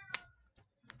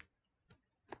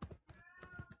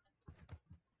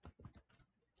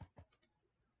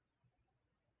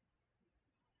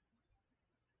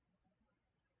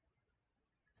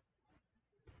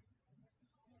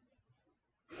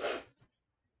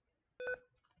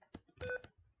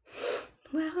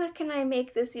 Well, how can I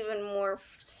make this even more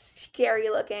scary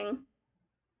looking?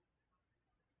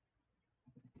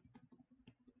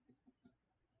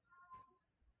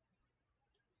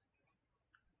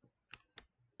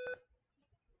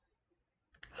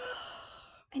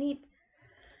 I need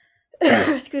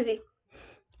excuse me.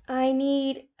 I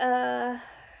need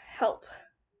help.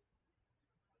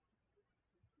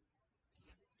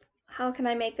 How can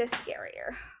I make this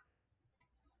scarier?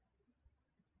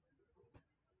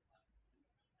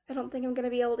 I don't think I'm gonna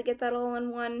be able to get that all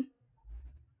in one.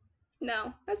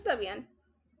 No, that's bien.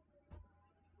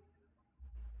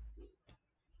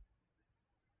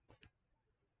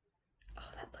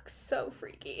 Oh, that looks so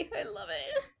freaky. I love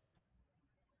it.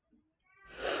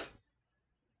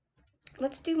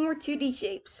 Let's do more 2D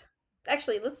shapes.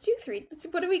 Actually, let's do 3.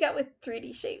 What do we got with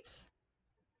 3D shapes?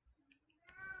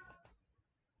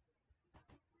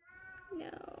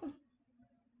 No.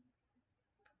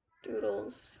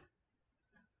 Doodles.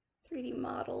 3D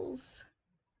models.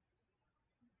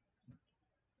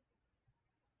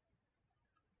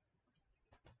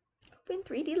 Open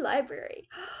 3D library.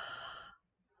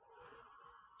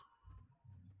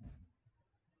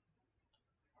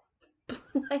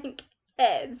 Blank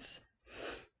heads.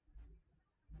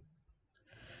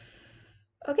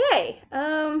 Okay,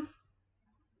 a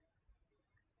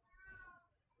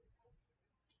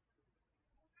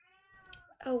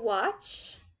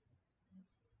watch.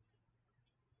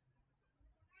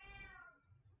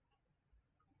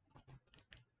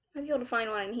 Might be able to find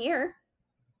one in here.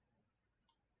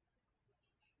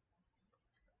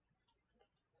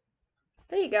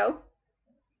 There you go.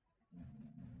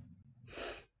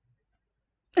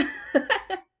 Hang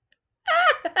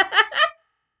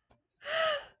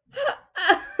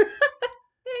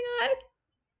on.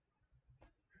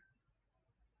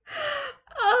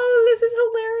 Oh, this is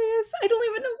hilarious. I don't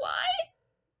even know why.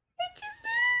 It just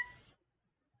is.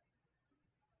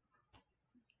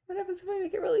 What happens if I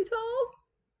make it really tall?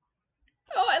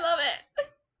 Oh, I love it.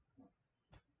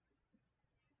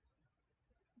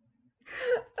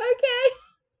 Okay.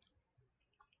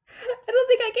 I don't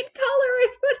think I can color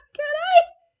it, but can I?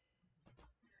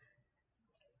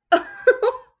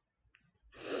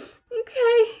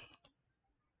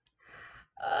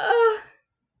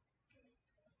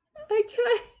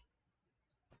 Okay.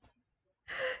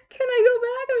 Can I go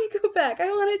back? Let me go back. I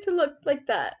want it to look like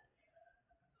that.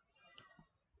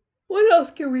 What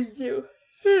else can we do?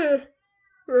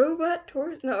 Robot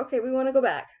tours? No, okay, we want to go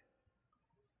back.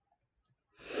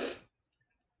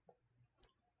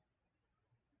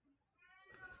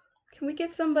 Can we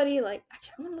get somebody like,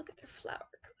 actually, I want to look at their flower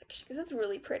collection because that's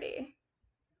really pretty.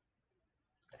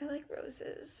 I like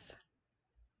roses.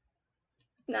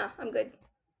 Nah, I'm good.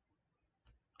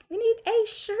 We need a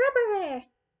shrubbery.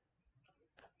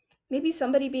 Maybe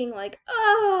somebody being like,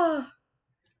 oh,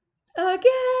 again.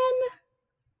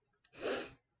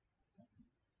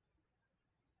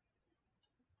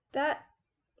 That,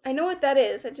 I know what that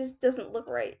is. It just doesn't look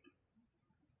right.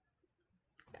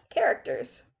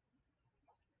 Characters.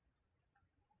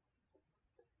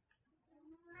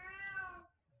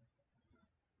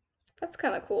 That's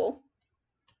kind of cool.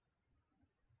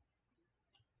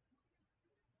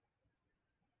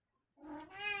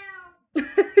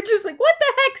 Just like, what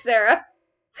the heck, Sarah?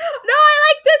 No,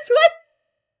 I like this one.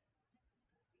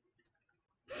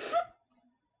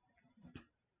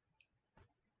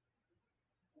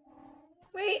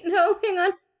 Wait, no, hang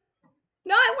on.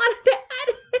 No, I wanted to add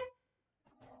it.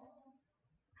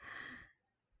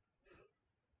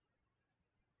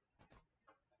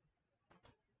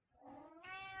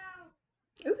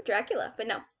 Ooh, Dracula, but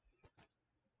no.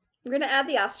 We're gonna add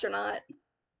the astronaut.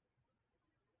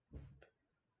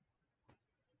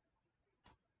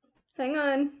 Hang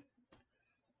on.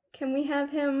 Can we have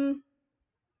him?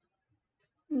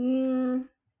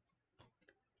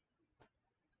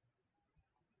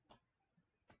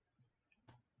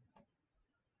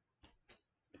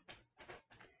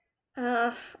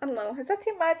 I don't know. Is that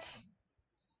too much?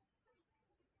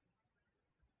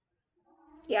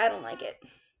 Yeah, I don't like it.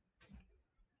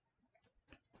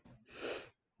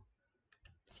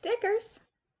 Stickers.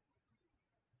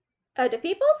 The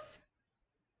peoples?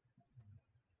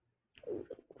 Ooh.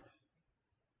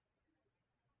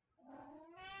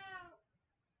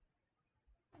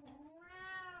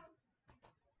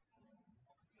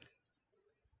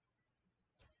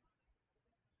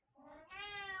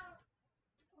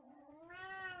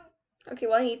 Okay,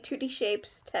 well I need 2D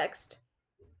shapes, text.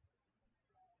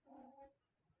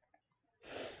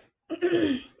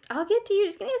 I'll get to you,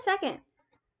 just give me a second.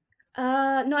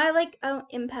 No, I like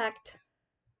impact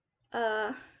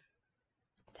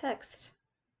text.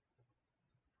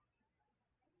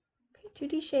 Okay,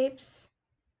 2D shapes,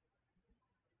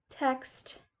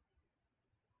 text.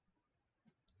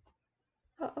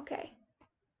 Oh, okay.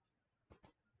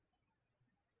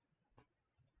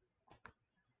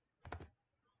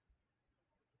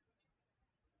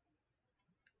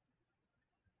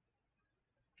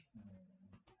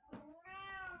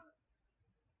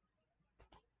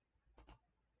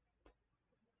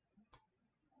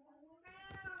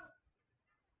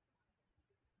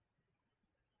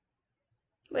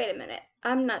 Wait a minute.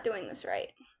 I'm not doing this right.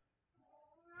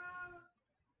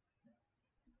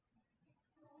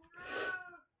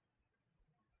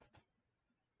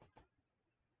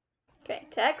 Okay,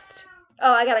 text.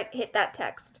 Oh, I gotta hit that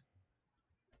text.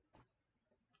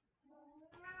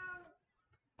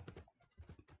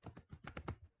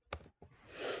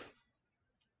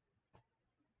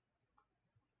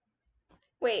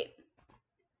 Wait.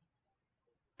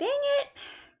 Dang it!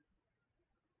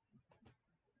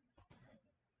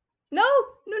 No!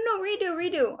 No,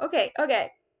 redo. Okay.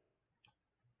 I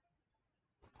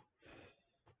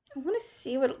want to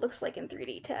see what it looks like in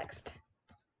 3D text.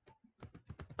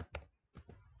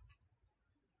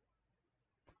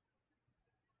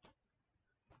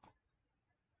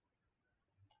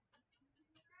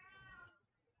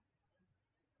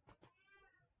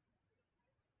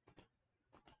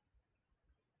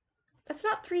 That's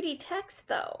not 3D text,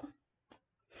 though.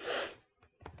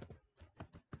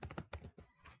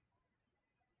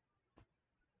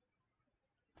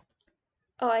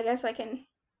 Oh, I guess I can...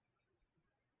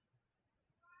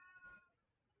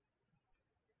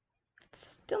 It's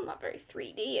still not very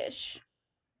 3D-ish.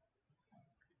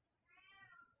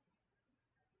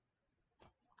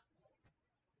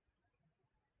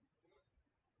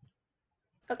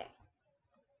 Okay.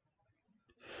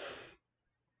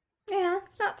 Yeah,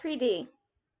 it's not 3D.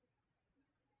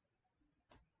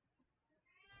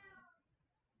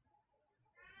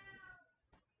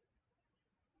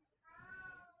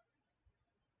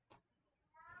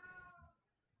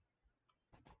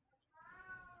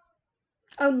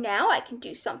 Oh, now I can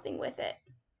do something with it.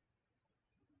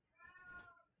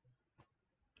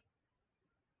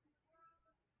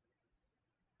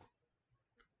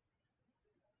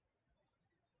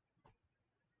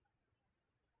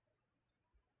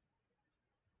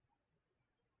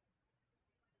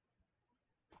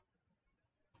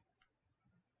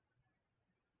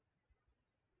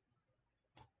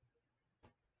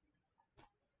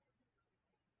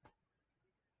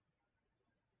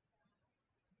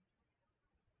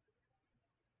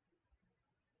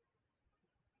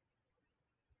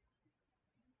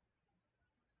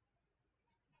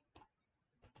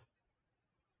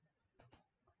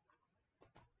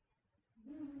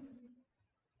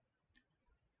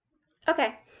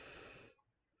 Okay.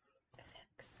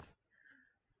 Effects.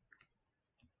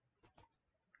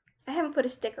 I haven't put a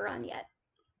sticker on yet.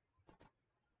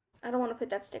 I don't want to put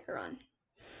that sticker on.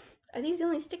 Are these the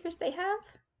only stickers they have?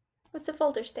 What's a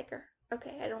folder sticker?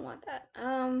 Okay, I don't want that.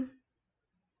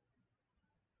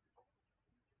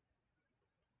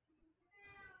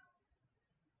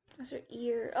 Those are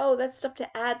ear. Oh, that's stuff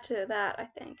to add to that, I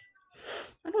think.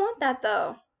 I don't want that,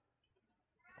 though.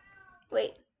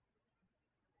 Wait.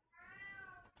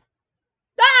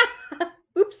 Ah!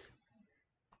 Oops.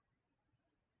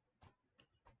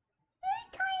 Very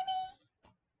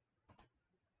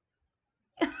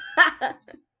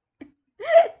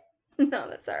tiny. No,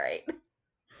 that's alright.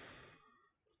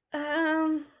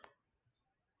 I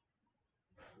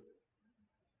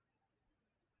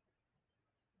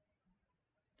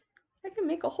can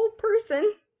make a whole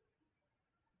person.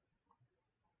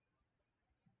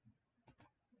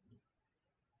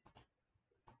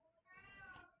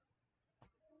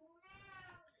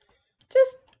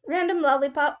 Just random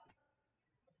lollipop.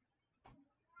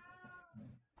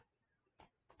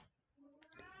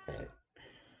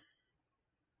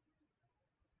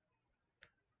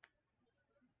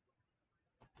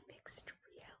 Mixed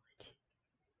reality.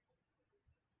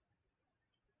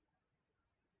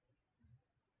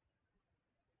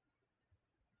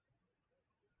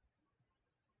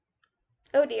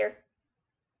 Oh dear.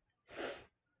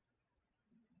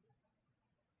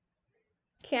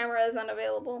 Camera is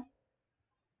unavailable.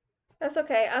 That's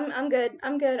okay. I'm good.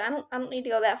 I'm good. I don't need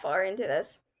to go that far into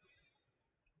this.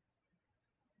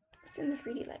 It's in the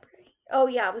 3D library. Oh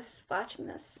yeah, I was watching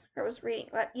this. Or was reading.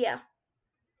 Yeah.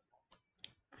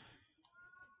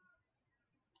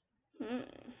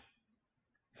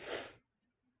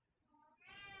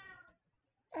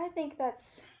 I think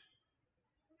that's...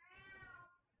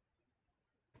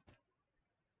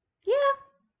 Yeah.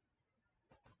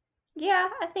 Yeah,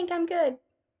 I think I'm good.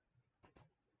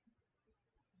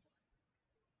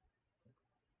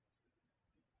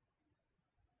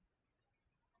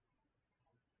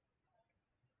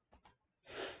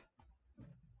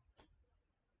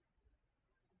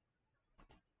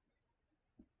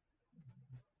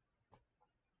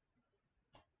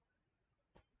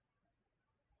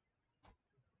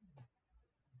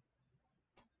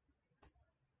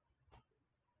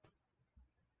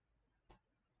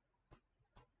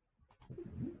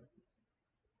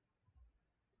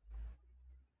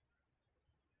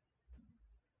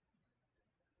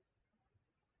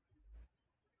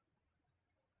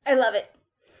 I love it.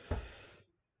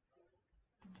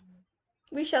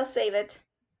 We shall save it.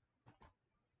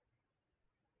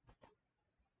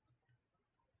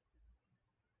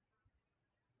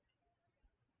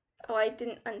 Oh, I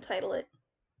didn't untitle it.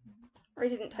 Or I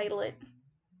didn't title it.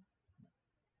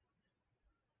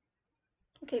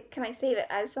 Okay, can I save it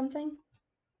as something?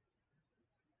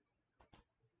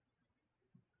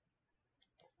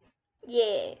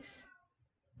 Yes.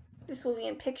 This will be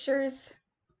in pictures.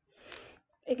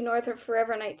 Ignore the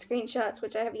Forever Night screenshots,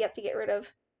 which I have yet to get rid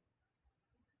of.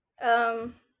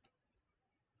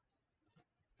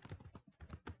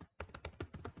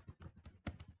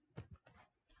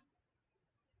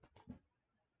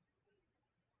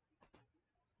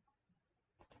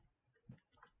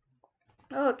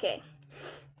 Okay.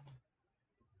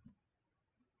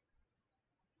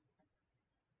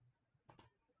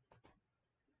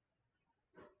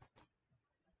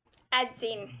 Add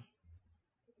scene.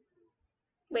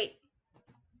 Wait.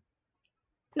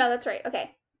 No, that's right.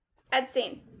 Okay. Add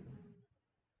scene.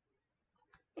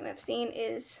 Name of scene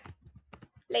is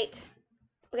late.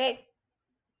 Okay.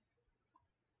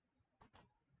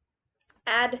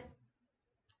 Add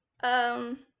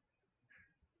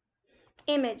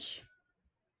image.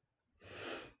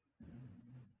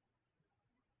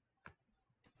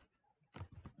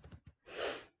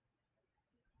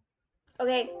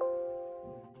 Okay.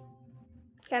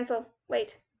 Cancel.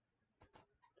 Wait.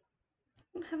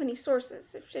 I don't have any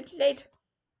sources. If it's late.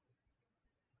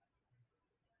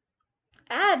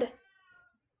 Add.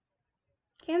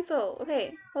 Cancel.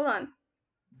 Okay, hold on.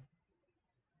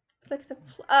 Click the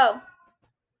oh.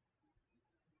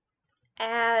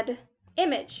 Add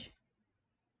image.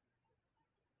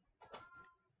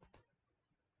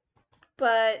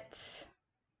 But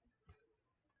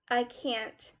I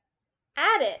can't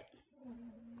add it.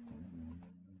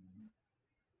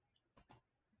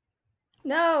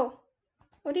 No.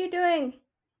 What are you doing?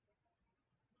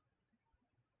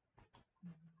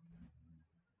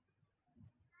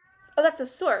 Oh, that's a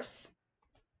source.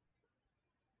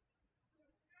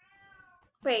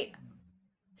 Wait.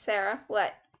 Sarah,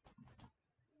 what?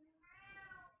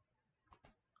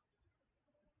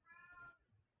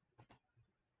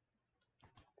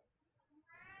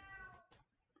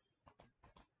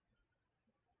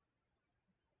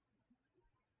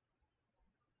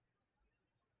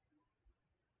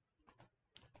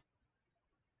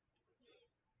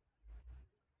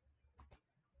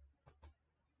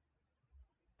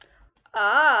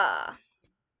 Ah.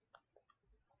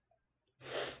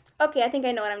 Okay, I think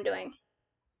I know what I'm doing.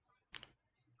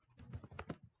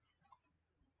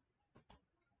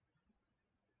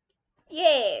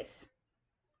 Yes.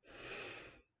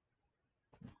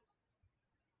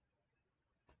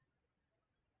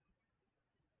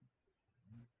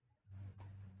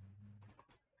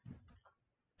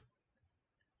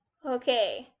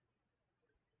 Okay.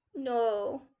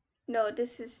 No. No,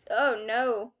 this is... Oh,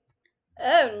 no.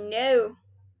 Oh, no.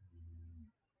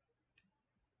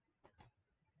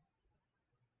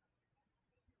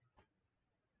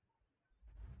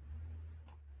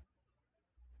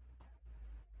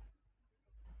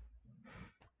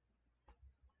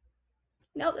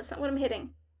 No, that's not what I'm hitting.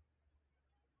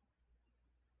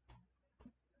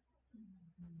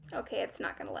 Okay, it's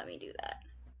not gonna let me do that.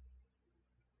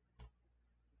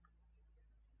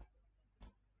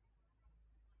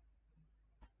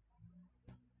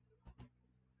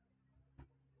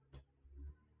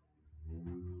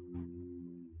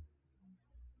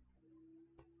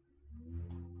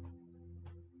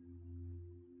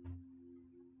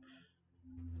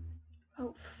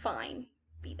 Oh, fine.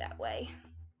 Be that way.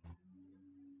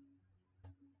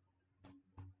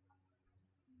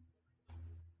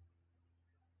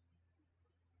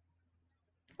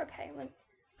 Okay,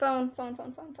 phone.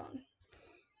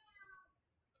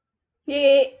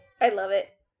 Yeah, I love it.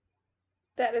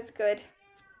 That is good.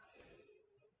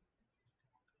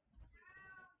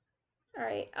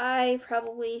 Alright, I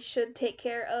probably should take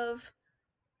care of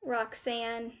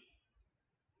Roxanne.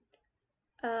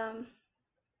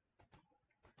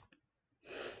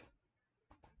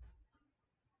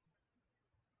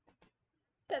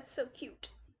 That's so cute.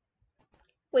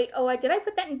 Wait, oh, did I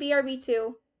put that in BRB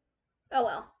too? Oh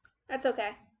well, that's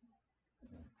okay.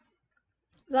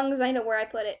 As long as I know where I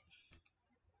put it.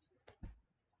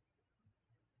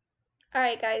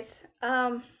 Alright, guys.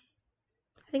 I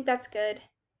think that's good.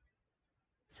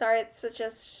 Sorry it's such a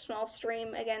small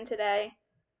stream again today.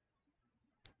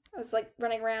 I was like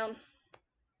running around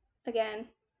again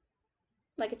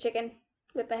like a chicken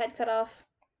with my head cut off,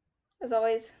 as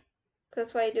always, because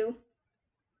that's what I do.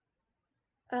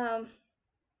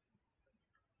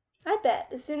 I bet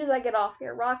as soon as I get off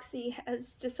here, Roxy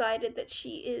has decided that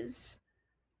she is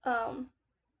um,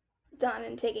 done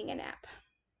and taking a nap.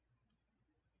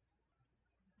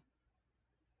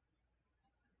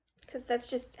 Because that's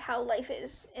just how life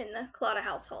is in the Claudia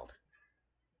household.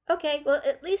 Okay, well,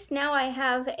 at least now I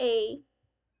have a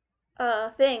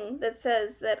thing that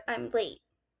says that I'm late.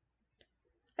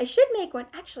 I should make one.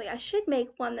 Actually, I should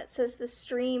make one that says the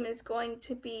stream is going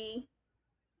to be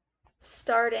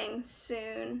starting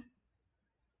soon.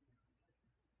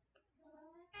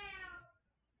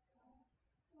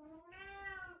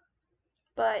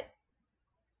 But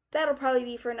that'll probably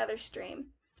be for another stream.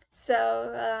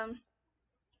 So,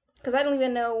 because I don't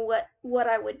even know what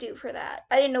I would do for that.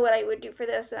 I didn't know what I would do for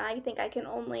this, and I think I can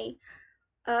only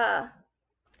uh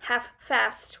half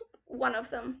fast one of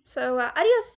them. So,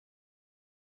 adios.